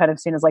still kind of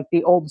seen as like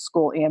the old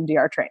school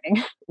EMDR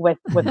training with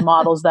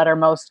models that are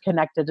most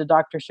connected to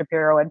Dr.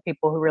 Shapiro and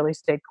people who really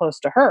stayed close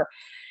to her.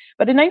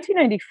 But in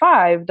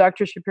 1995,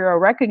 Dr. Shapiro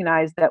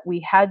recognized that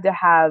we had to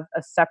have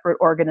a separate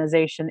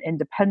organization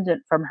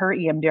independent from her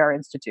EMDR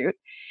Institute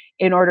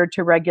in order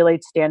to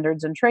regulate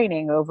standards and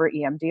training over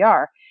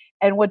EMDR.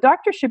 And what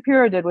Dr.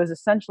 Shapiro did was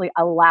essentially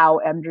allow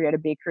EMDR to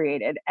be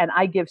created. And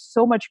I give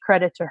so much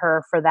credit to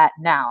her for that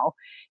now,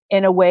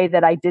 in a way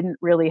that I didn't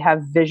really have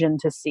vision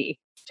to see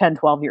 10,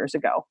 12 years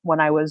ago when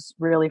I was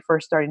really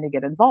first starting to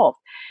get involved.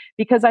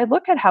 Because I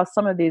look at how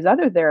some of these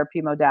other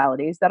therapy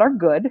modalities that are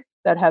good,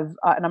 that have,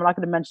 and I'm not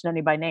going to mention any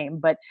by name,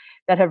 but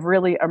that have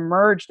really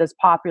emerged as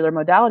popular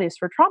modalities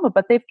for trauma,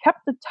 but they've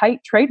kept a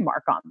tight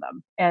trademark on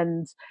them.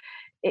 And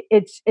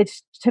it's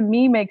to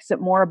me makes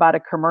it more about a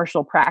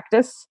commercial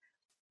practice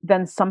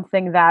than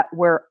something that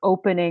we're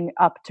opening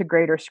up to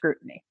greater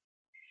scrutiny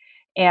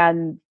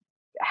and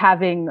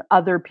having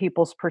other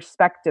people's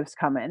perspectives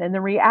come in. And the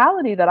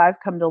reality that I've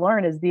come to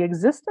learn is the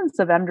existence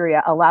of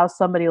EMDR allows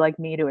somebody like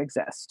me to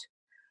exist,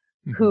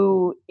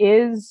 who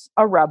is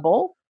a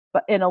rebel,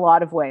 but in a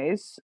lot of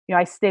ways, you know,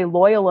 I stay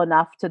loyal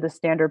enough to the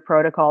standard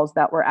protocols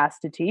that we're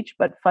asked to teach,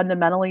 but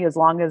fundamentally, as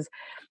long as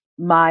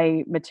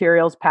my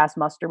materials pass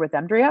muster with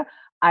EMDR,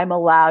 I'm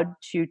allowed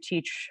to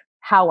teach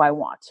how I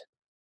want.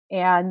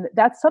 And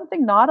that's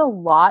something not a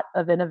lot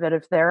of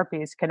innovative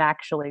therapies can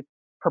actually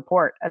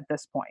purport at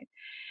this point.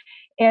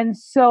 And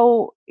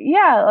so,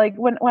 yeah, like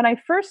when I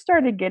first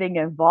started getting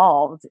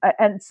involved,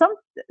 and some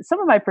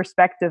of my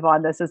perspective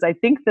on this is I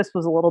think this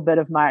was a little bit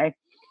of my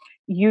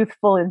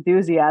youthful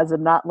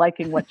enthusiasm, not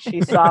liking what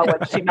she saw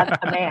when she met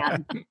the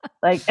man.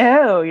 Like,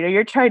 oh, you know,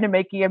 you're trying to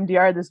make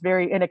EMDR this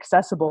very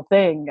inaccessible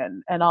thing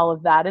and all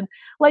of that. And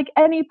like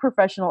any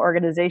professional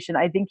organization,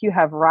 I think you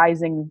have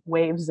rising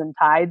waves and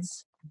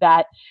tides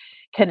that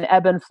can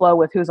ebb and flow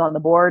with who's on the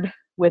board,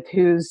 with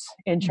who's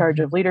in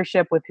charge of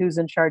leadership, with who's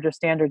in charge of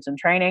standards and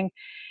training.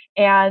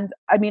 And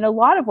I mean, a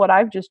lot of what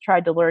I've just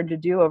tried to learn to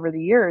do over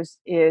the years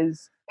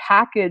is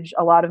package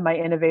a lot of my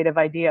innovative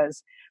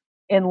ideas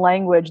in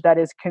language that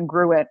is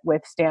congruent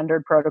with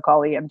standard protocol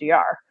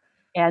EMDR.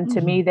 And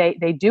to me,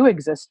 they do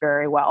exist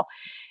very well.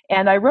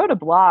 And I wrote a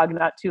blog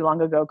not too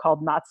long ago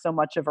called Not So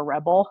Much of a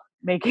Rebel,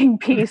 Making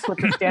Peace with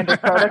the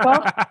Standard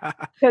Protocol.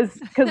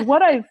 Because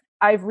what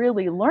I've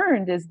really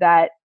learned is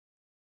that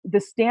the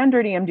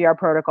standard EMDR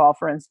protocol,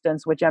 for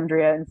instance, which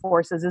EMDRIA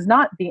enforces, is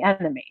not the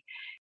enemy.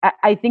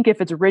 I think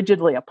if it's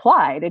rigidly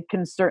applied, it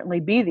can certainly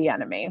be the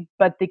enemy.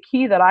 But the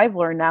key that I've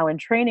learned now in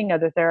training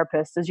other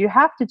therapists is you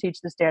have to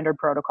teach the standard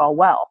protocol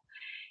well.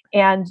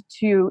 And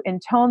to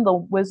intone the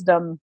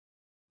wisdom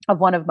of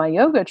one of my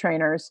yoga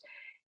trainers,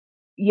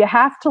 you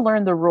have to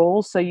learn the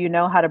rules so you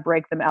know how to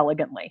break them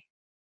elegantly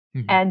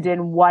and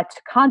in what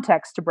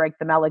context to break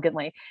them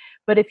elegantly.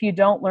 But if you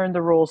don't learn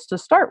the rules to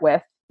start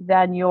with,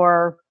 then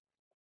you're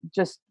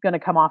just going to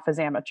come off as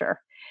amateur.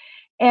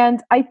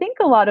 And I think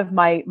a lot of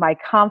my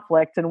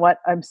conflict and what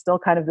I'm still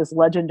kind of this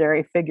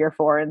legendary figure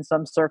for in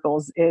some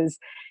circles is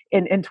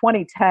in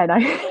 2010,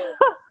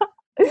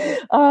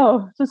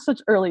 just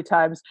such early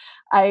times.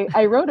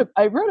 I wrote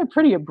a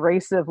pretty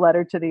abrasive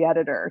letter to the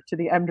editor, to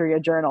the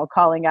EMDRIA journal,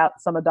 calling out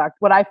some of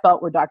what I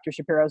felt were Dr.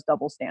 Shapiro's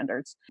double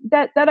standards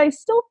that I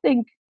still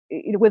think,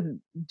 with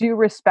due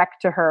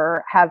respect to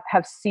her, have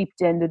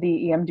seeped into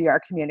the EMDR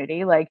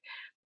community. Like,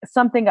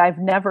 something I've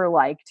never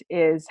liked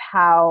is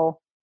how,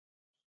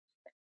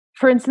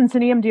 for instance,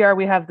 in EMDR,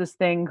 we have this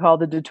thing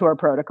called the Detour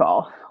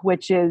protocol,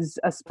 which is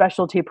a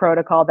specialty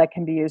protocol that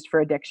can be used for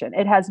addiction.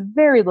 It has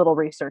very little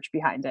research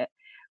behind it.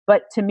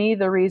 But to me,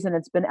 the reason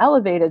it's been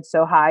elevated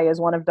so high is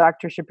one of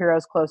Dr.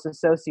 Shapiro's close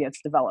associates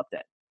developed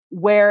it.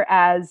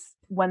 Whereas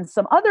when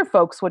some other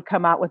folks would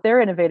come out with their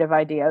innovative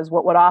ideas,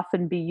 what would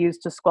often be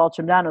used to squelch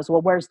them down is,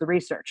 well, where's the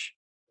research?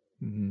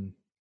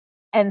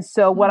 And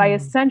so what I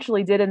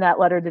essentially did in that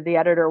letter to the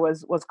editor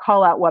was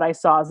call out what I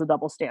saw as a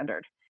double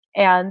standard.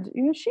 And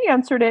she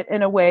answered it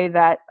in a way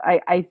that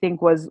I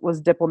think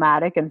was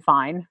diplomatic and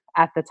fine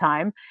at the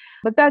time.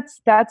 But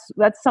that's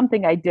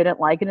something I didn't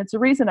like. And it's a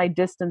reason I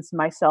distanced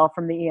myself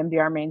from the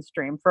EMDR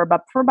mainstream for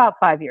about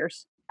 5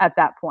 years at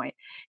that point.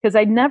 Because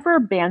I never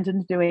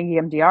abandoned doing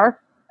EMDR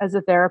as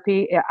a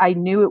therapy. I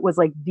knew it was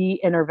like the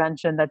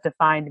intervention that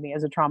defined me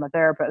as a trauma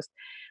therapist.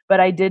 But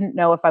I didn't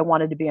know if I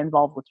wanted to be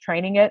involved with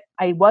training it.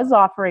 I was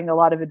offering a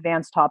lot of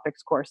advanced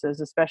topics courses,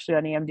 especially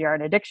on EMDR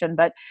and addiction,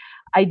 but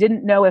I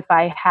didn't know if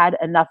I had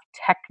enough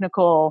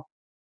technical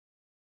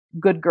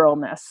good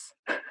girlness.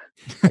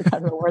 I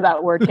don't know where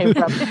that word came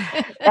from,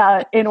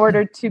 in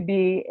order to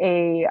be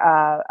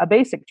a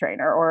basic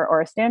trainer or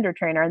a standard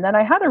trainer. And then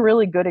I had a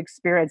really good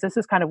experience. This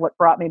is kind of what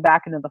brought me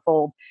back into the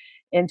fold.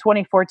 In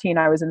 2014,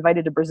 I was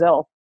invited to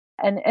Brazil.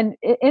 And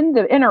in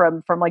the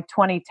interim from like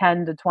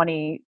 2010 to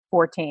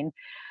 2014,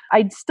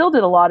 I still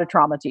did a lot of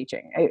trauma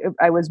teaching.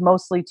 I was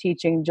mostly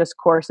teaching just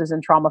courses in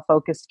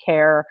trauma-focused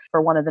care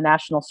for one of the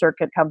national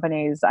circuit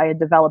companies. I had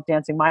developed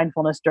Dancing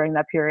Mindfulness during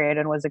that period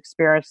and was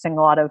experiencing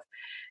a lot of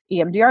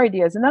EMDR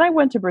ideas. And then I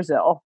went to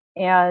Brazil.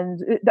 And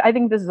I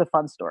think this is a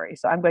fun story,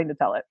 so I'm going to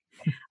tell it.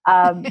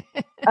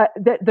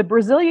 The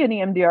Brazilian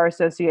EMDR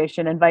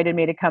Association invited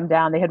me to come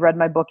down. They had read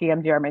my book,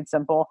 EMDR Made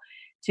Simple,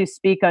 to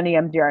speak on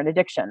EMDR and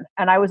addiction.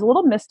 And I was a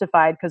little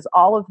mystified because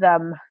all of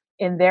them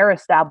in their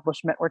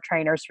establishment were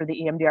trainers for the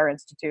EMDR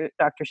Institute,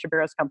 Dr.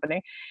 Shapiro's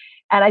company.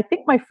 And I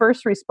think my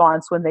first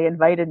response when they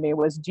invited me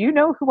was, do you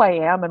know who I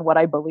am and what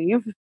I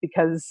believe?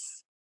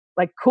 Because,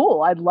 like,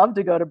 cool, I'd love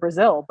to go to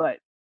Brazil. But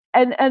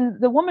and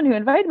the woman who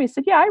invited me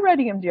said, yeah, I read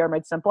EMDR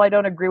Made Simple. I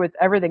don't agree with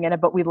everything in it,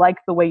 but we like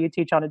the way you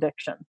teach on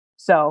addiction.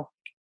 So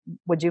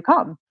would you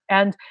come?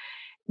 And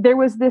there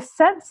was this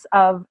sense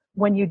of,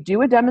 when you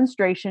do a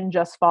demonstration,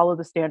 just follow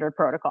the standard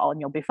protocol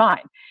and you'll be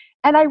fine.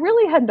 And I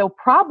really had no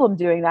problem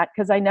doing that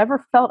because I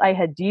never felt I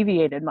had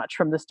deviated much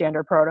from the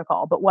standard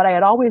protocol. But what I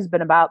had always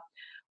been about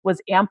was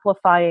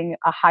amplifying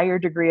a higher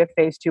degree of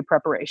phase 2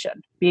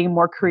 preparation, being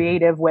more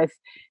creative with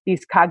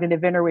these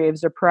cognitive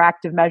interweaves or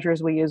proactive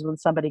measures we use when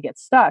somebody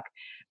gets stuck.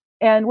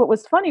 And what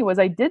was funny was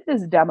I did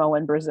this demo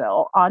in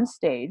Brazil on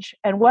stage.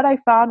 And what I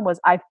found was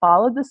I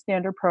followed the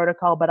standard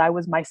protocol, but I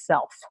was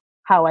myself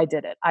how I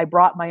did it. I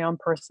brought my own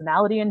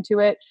personality into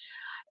it.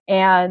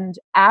 And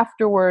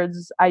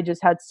afterwards, I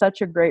just had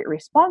such a great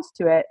response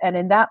to it. And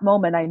in that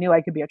moment, I knew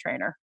I could be a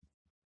trainer.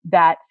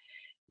 That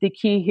the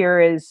key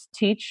here is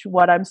teach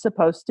what I'm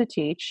supposed to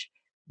teach,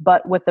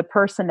 but with the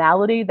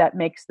personality that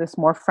makes this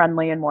more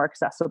friendly and more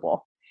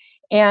accessible.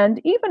 And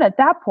even at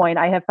that point,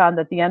 I have found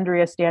that the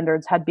EMDRIA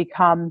standards had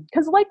become,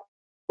 because like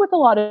with a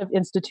lot of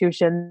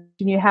institutions,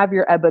 you have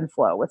your ebb and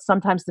flow with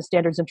sometimes the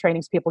standards and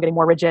trainings, people getting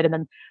more rigid and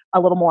then a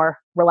little more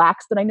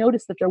relaxed. And I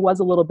noticed that there was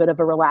a little bit of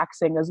a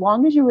relaxing as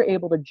long as you were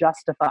able to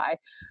justify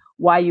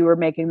why you were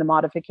making the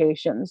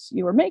modifications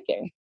you were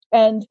making.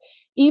 And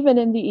even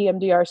in the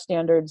EMDR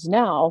standards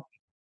now,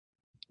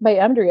 by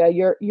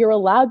EMDRIA, you're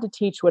allowed to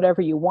teach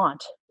whatever you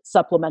want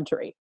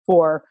supplementary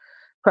for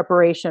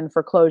preparation,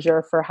 for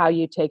closure, for how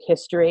you take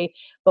history.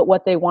 But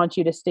what they want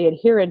you to stay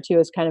adherent to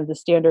is kind of the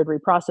standard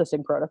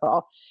reprocessing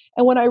protocol.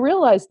 And when I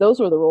realized those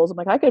were the rules, I'm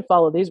like, I could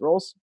follow these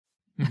rules.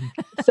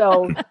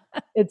 So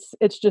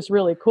it's just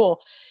really cool.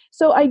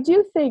 So I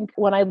do think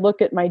when I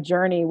look at my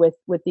journey with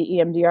the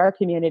EMDR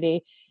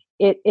community,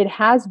 it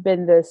has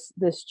been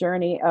this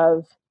journey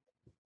of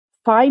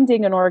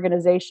finding an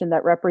organization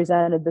that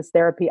represented this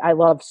therapy I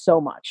love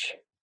so much.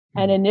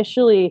 And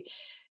initially,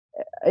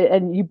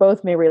 and you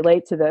both may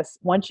relate to this,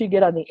 once you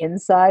get on the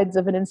insides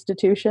of an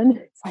institution,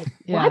 it's like,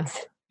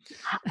 what?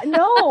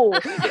 No,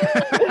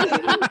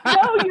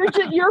 no,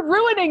 you're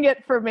ruining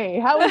it for me.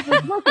 How is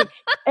this working?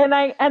 And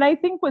I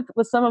think with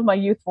some of my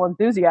youthful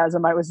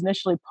enthusiasm, I was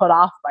initially put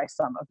off by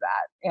some of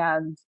that,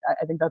 and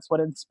I think that's what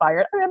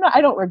inspired.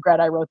 I don't regret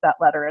I wrote that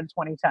letter in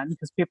 2010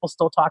 because people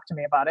still talk to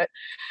me about it,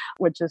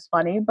 which is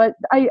funny. But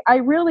I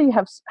really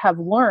have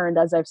learned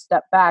as I've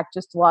stepped back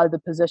just a lot of the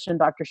position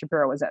Dr.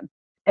 Shapiro was in.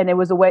 And it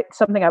was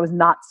something I was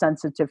not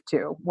sensitive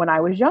to when I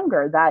was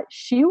younger, that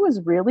she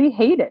was really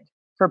hated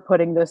for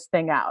putting this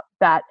thing out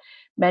that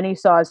many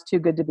saw as too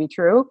good to be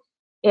true.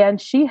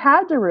 And she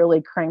had to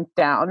really crank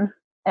down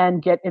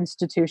and get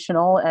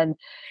institutional and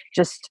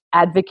just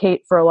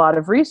advocate for a lot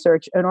of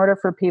research in order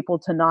for people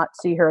to not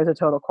see her as a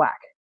total quack.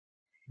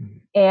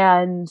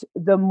 And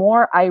the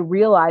more I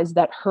realized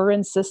that her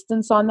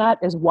insistence on that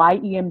is why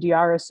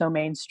EMDR is so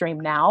mainstream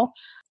now,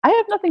 I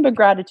have nothing but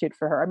gratitude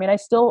for her. I mean, I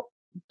still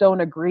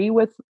don't agree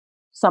with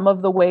some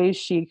of the ways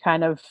she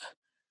kind of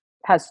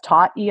has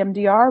taught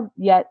EMDR,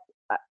 yet,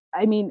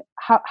 I mean,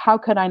 how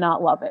could I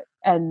not love it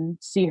and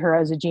see her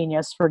as a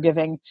genius for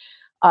giving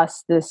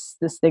us this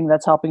thing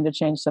that's helping to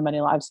change so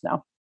many lives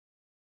now?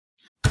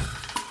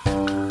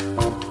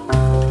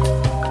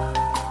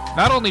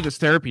 Not only does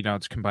Therapy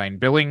Notes combine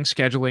billing,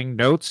 scheduling,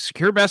 notes,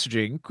 secure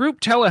messaging, group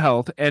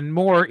telehealth, and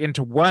more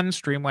into one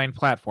streamlined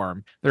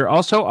platform, they're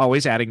also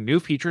always adding new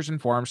features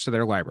and forms to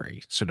their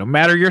library. So no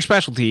matter your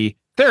specialty,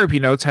 Therapy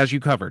Notes has you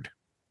covered.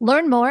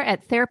 Learn more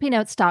at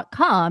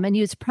therapynotes.com and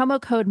use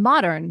promo code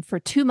MODERN for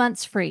 2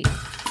 months free.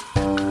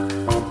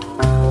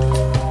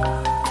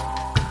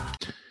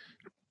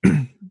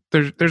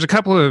 There's a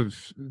couple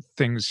of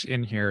things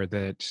in here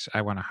that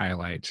I want to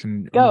highlight.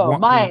 And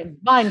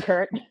mine,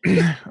 Curt.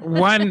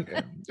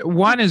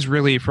 one is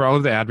really for all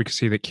of the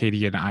advocacy that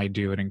Katie and I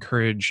do and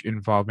encourage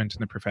involvement in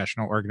the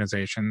professional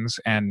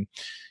organizations and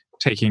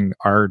taking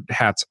our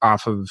hats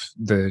off of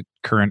the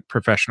current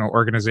professional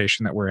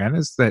organization that we're in,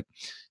 is that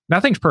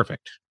nothing's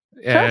perfect.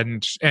 Sure.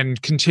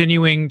 And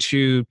continuing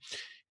to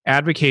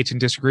advocate and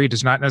disagree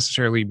does not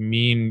necessarily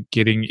mean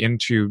getting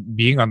into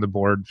being on the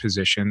board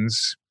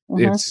positions.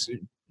 Mm-hmm. It's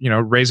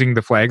raising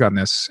the flag on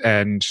this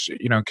and,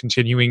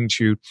 continuing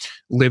to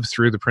live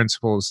through the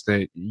principles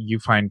that you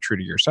find true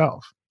to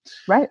yourself.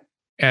 Right.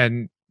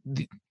 And,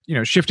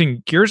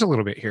 shifting gears a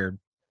little bit here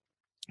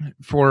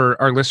for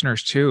our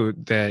listeners too,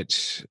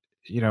 that,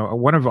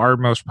 one of our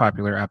most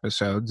popular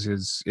episodes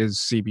is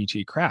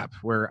CBT crap,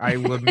 where I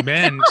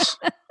lament,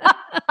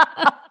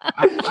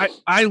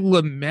 I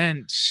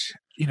lament,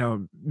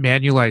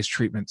 manualized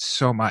treatment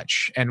so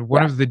much. And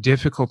one of the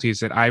difficulties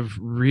that I've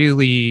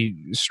really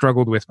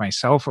struggled with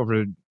myself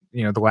over,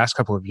 the last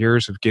couple of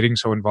years of getting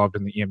so involved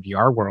in the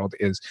EMDR world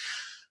is,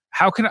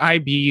 how can I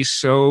be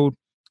so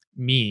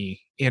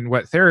me in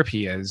what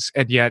therapy is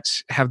and yet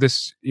have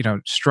this,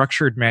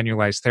 structured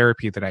manualized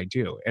therapy that I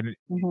do? And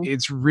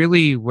it's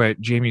really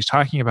what Jamie's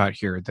talking about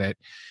here, that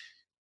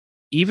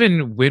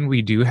even when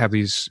we do have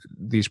these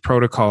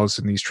protocols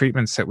and these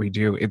treatments that we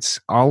do, it's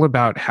all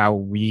about how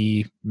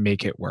we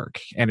make it work.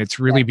 And it's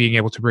really being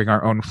able to bring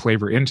our own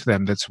flavor into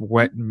them. That's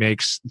what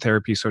makes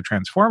therapy so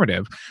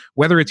transformative,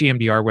 whether it's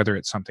EMDR, whether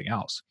it's something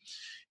else.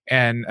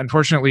 And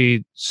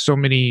unfortunately, so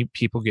many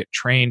people get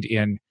trained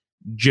in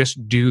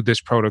just do this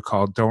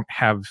protocol, don't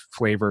have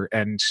flavor.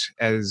 And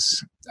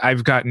as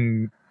I've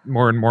gotten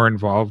more and more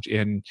involved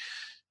in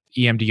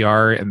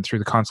EMDR and through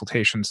the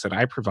consultations that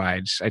I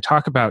provide, I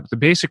talk about the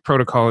basic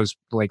protocol is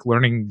like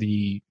learning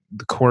the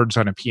chords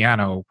on a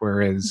piano,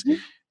 whereas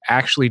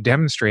actually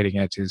demonstrating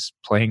it is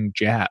playing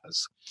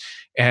jazz.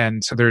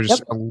 And so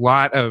there's a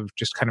lot of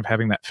just kind of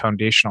having that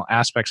foundational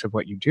aspects of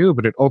what you do,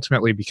 but it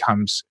ultimately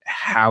becomes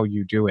how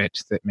you do it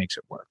that makes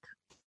it work.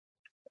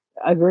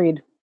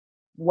 Agreed.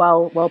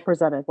 Well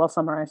presented, well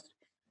summarized.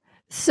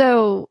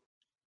 So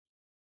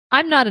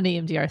I'm not an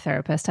EMDR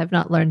therapist. I've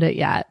not learned it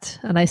yet.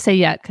 And I say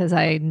yet because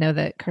I know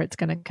that Curt's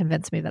going to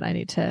convince me that I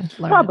need to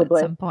learn it at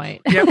some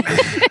point. Yep.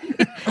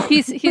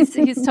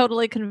 he's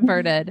totally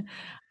converted.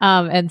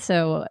 And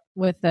so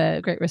with the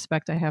great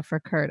respect I have for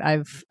Curt,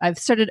 I've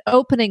started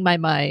opening my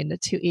mind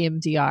to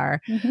EMDR,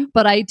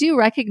 but I do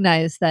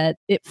recognize that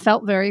it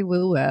felt very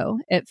woo-woo.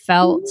 It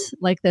felt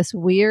like this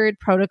weird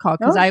protocol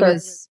because I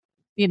was,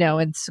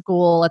 in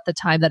school at the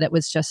time that it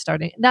was just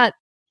starting, not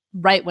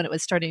right when it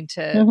was starting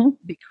to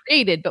be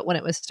created, but when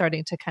it was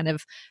starting to kind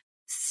of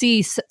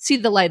see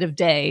the light of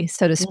day,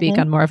 so to speak,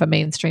 on more of a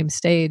mainstream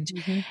stage.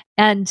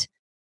 And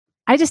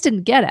I just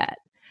didn't get it.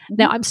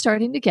 Now I'm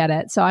starting to get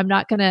it. So I'm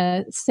not going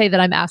to say that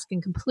I'm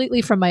asking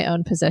completely from my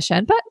own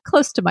position, but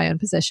close to my own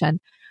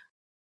position.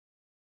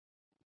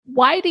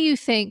 Why do you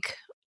think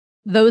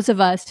those of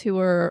us who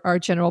are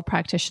general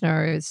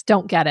practitioners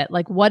don't get it.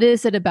 Like, what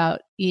is it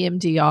about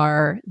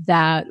EMDR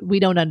that we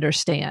don't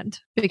understand?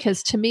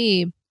 Because to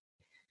me,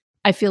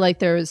 I feel like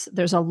there's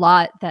a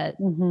lot that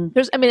and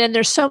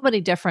there's so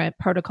many different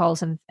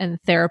protocols and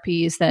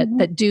therapies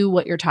that do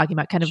what you're talking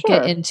about, kind of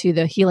get into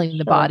the healing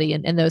the body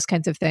and those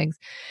kinds of things.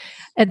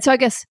 And so I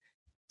guess,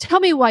 tell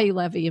me why you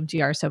love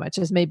EMDR so much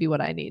is maybe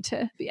what I need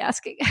to be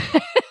asking.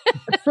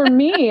 For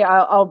me,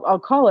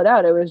 I'll call it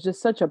out. It was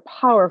just such a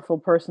powerful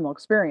personal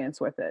experience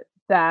with it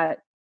that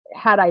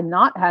had I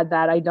not had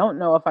that, I don't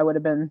know if I would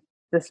have been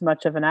this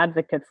much of an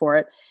advocate for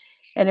it.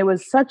 And it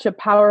was such a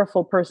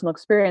powerful personal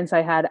experience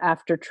I had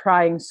after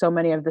trying so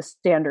many of the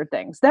standard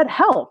things that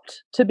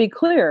helped, to be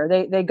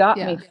clear. They got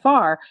me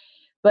far,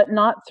 but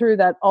not through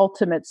that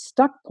ultimate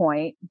stuck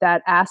point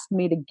that asked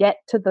me to get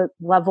to the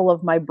level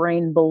of my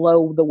brain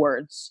below the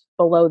words,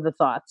 below the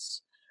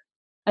thoughts,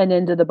 and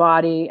into the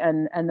body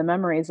and the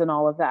memories and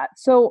all of that.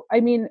 So, I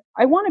mean,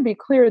 I want to be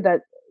clear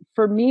that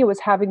for me, it was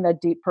having that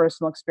deep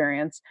personal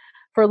experience.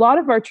 For a lot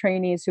of our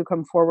trainees who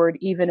come forward,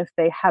 even if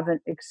they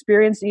haven't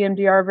experienced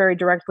EMDR very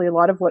directly, a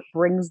lot of what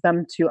brings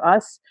them to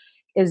us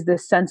is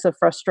this sense of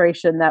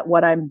frustration that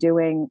what I'm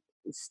doing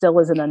still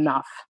isn't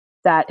enough,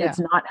 that it's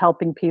not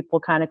helping people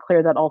kind of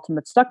clear that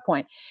ultimate stuck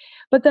point.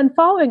 But then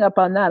following up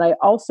on that, I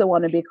also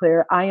want to be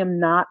clear, I am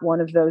not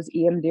one of those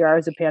EMDR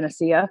as a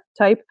panacea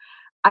type.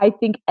 I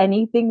think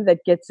anything that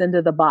gets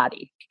into the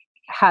body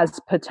has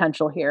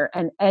potential here.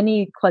 And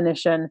any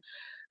clinician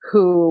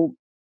who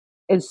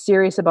is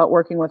serious about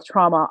working with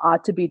trauma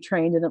ought to be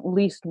trained in at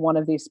least one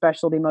of these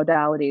specialty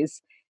modalities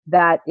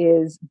that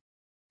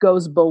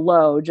goes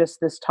below just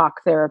this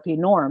talk therapy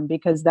norm,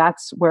 because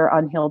that's where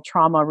unhealed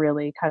trauma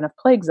really kind of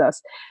plagues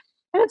us.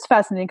 And it's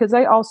fascinating because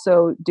I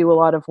also do a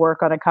lot of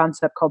work on a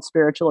concept called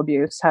spiritual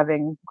abuse,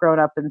 having grown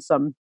up in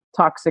some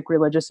toxic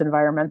religious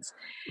environments.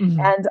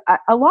 And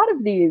a lot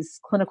of these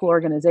clinical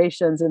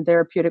organizations and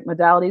therapeutic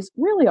modalities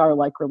really are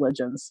like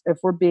religions, if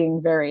we're being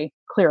very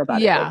clear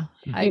about it.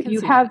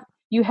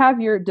 You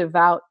have your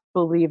devout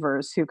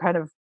believers who kind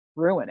of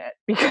ruin it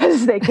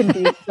because they can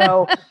be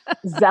so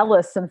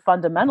zealous and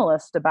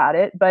fundamentalist about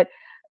it. But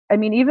I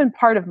mean, even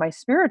part of my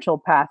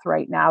spiritual path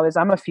right now is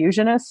I'm a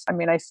fusionist. I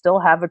mean, I still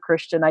have a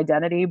Christian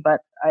identity,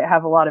 but I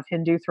have a lot of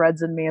Hindu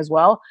threads in me as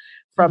well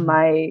from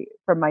my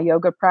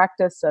yoga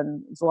practice.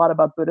 And there's a lot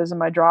about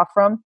Buddhism I draw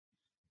from.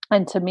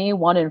 And to me,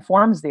 one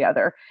informs the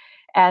other.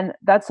 And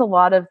that's a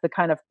lot of the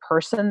kind of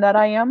person that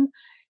I am.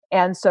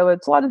 And so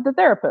it's a lot of the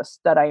therapist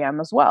that I am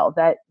as well.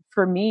 That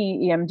for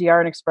me, EMDR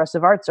and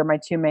expressive arts are my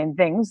two main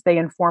things. They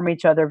inform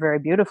each other very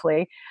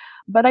beautifully.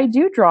 But I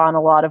do draw on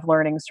a lot of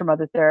learnings from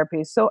other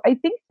therapies. So I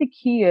think the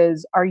key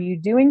is, are you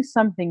doing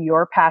something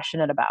you're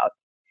passionate about,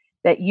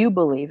 that you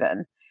believe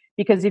in?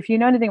 Because if you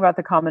know anything about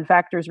the common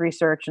factors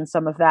research and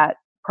some of that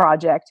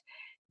project,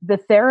 the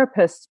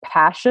therapist's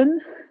passion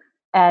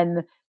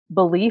and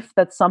belief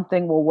that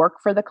something will work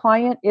for the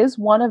client is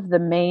one of the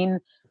main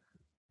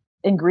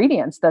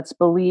ingredients that's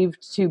believed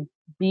to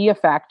be a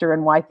factor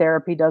in why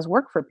therapy does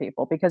work for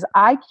people. Because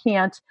I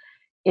can't,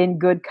 in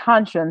good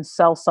conscience,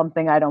 sell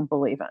something I don't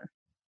believe in.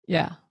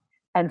 Yeah.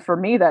 And for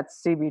me,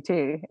 that's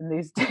CBT in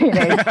these day and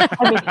age.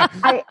 I mean,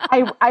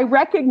 I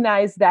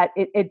recognize that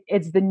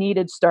it's the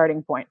needed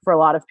starting point for a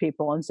lot of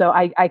people. And so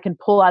I can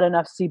pull out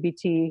enough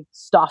CBT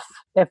stuff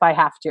if I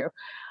have to.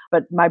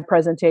 But my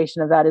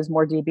presentation of that is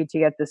more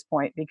DBT at this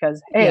point because,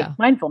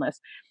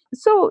 mindfulness.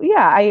 So,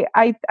 I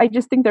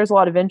just think there's a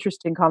lot of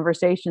interesting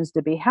conversations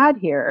to be had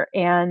here.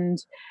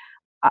 And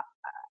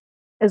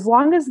as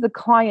long as the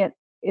client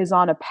is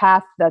on a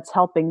path that's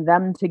helping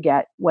them to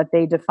get what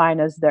they define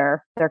as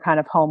their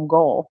kind of home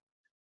goal,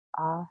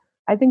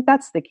 I think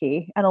that's the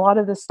key. And a lot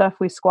of the stuff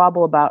we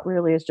squabble about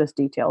really is just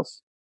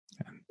details.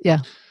 Yeah.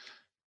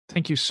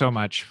 Thank you so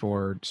much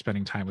for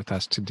spending time with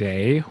us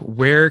today.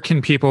 Where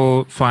can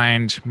people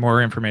find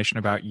more information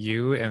about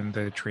you and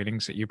the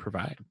trainings that you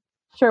provide?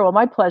 Sure. Well,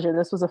 my pleasure.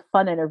 This was a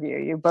fun interview.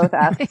 You both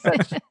asked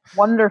such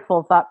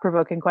wonderful,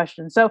 thought-provoking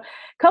questions. So a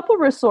couple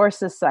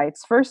resources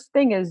sites. First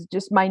thing is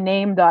just my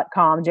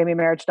name.com,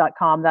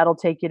 jamiemarich.com. That'll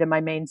take you to my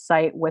main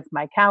site with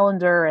my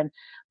calendar and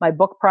my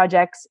book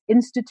projects.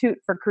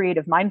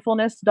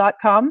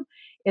 instituteforcreativemindfulness.com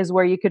is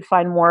where you could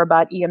find more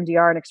about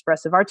EMDR and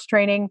expressive arts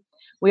training.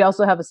 We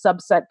also have a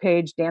subset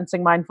page,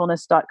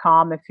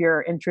 dancingmindfulness.com, if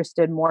you're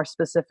interested more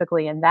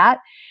specifically in that.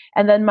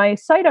 And then my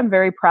site I'm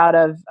very proud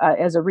of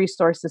as a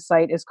resources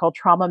site is called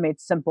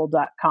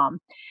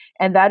traumamadesimple.com.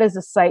 And that is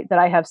a site that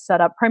I have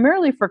set up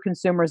primarily for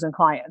consumers and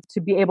clients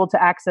to be able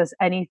to access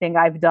anything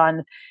I've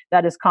done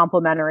that is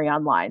complimentary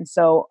online.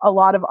 So a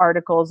lot of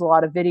articles, a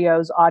lot of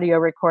videos, audio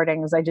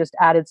recordings. I just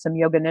added some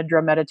yoga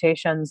nidra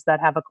meditations that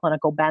have a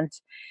clinical bent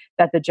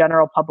that the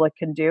general public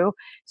can do.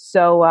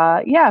 So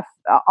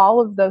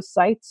all of those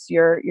sites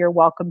you're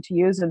welcome to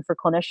use. And for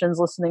clinicians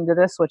listening to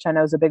this, which I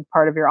know is a big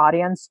part of your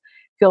audience,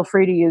 feel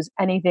free to use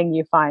anything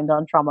you find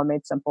on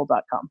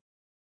traumamadesimple.com.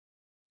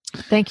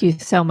 Thank you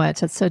so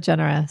much. That's so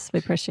generous. We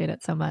appreciate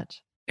it so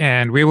much.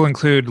 And we will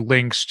include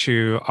links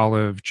to all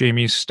of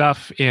Jamie's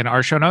stuff in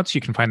our show notes.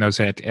 You can find those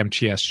at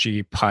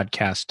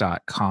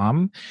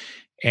mtsgpodcast.com.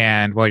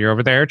 And while you're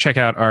over there, check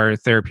out our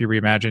Therapy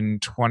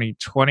Reimagine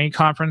 2020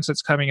 conference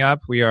that's coming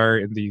up. We are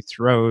in the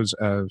throes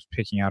of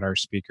picking out our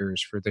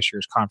speakers for this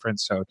year's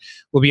conference. So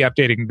we'll be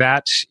updating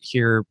that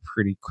here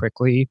pretty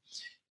quickly.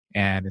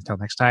 And until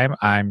next time,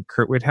 I'm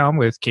Curt Widhalm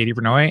with Katie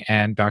Vernoy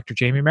and Dr.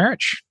 Jamie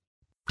Marich.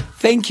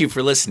 Thank you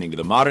for listening to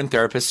the Modern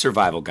Therapist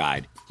Survival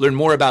Guide. Learn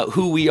more about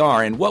who we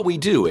are and what we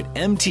do at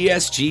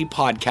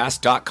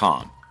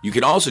mtsgpodcast.com. You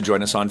can also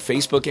join us on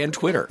Facebook and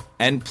Twitter.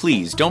 And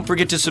please don't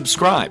forget to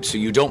subscribe so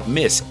you don't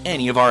miss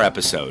any of our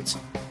episodes.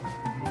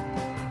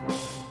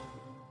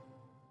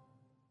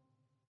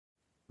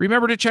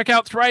 Remember to check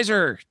out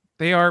Thrizer.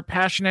 They are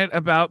passionate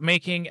about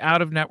making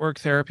out-of-network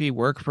therapy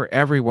work for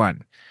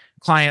everyone.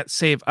 Clients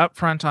save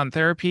upfront on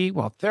therapy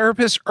while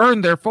therapists earn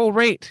their full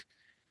rate.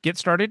 Get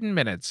started in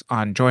minutes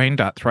on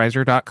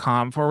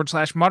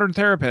join.thrizer.com/modern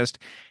therapist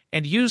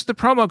and use the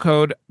promo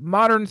code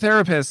Modern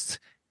Therapists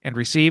and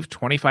receive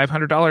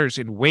 $2,500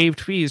 in waived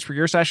fees for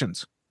your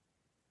sessions.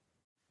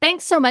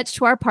 Thanks so much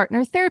to our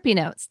partner, Therapy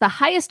Notes, the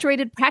highest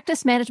rated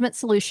practice management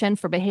solution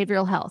for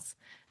behavioral health.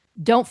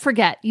 Don't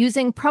forget,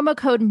 using promo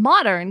code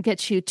MODERN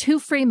gets you 2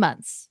 free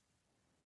months.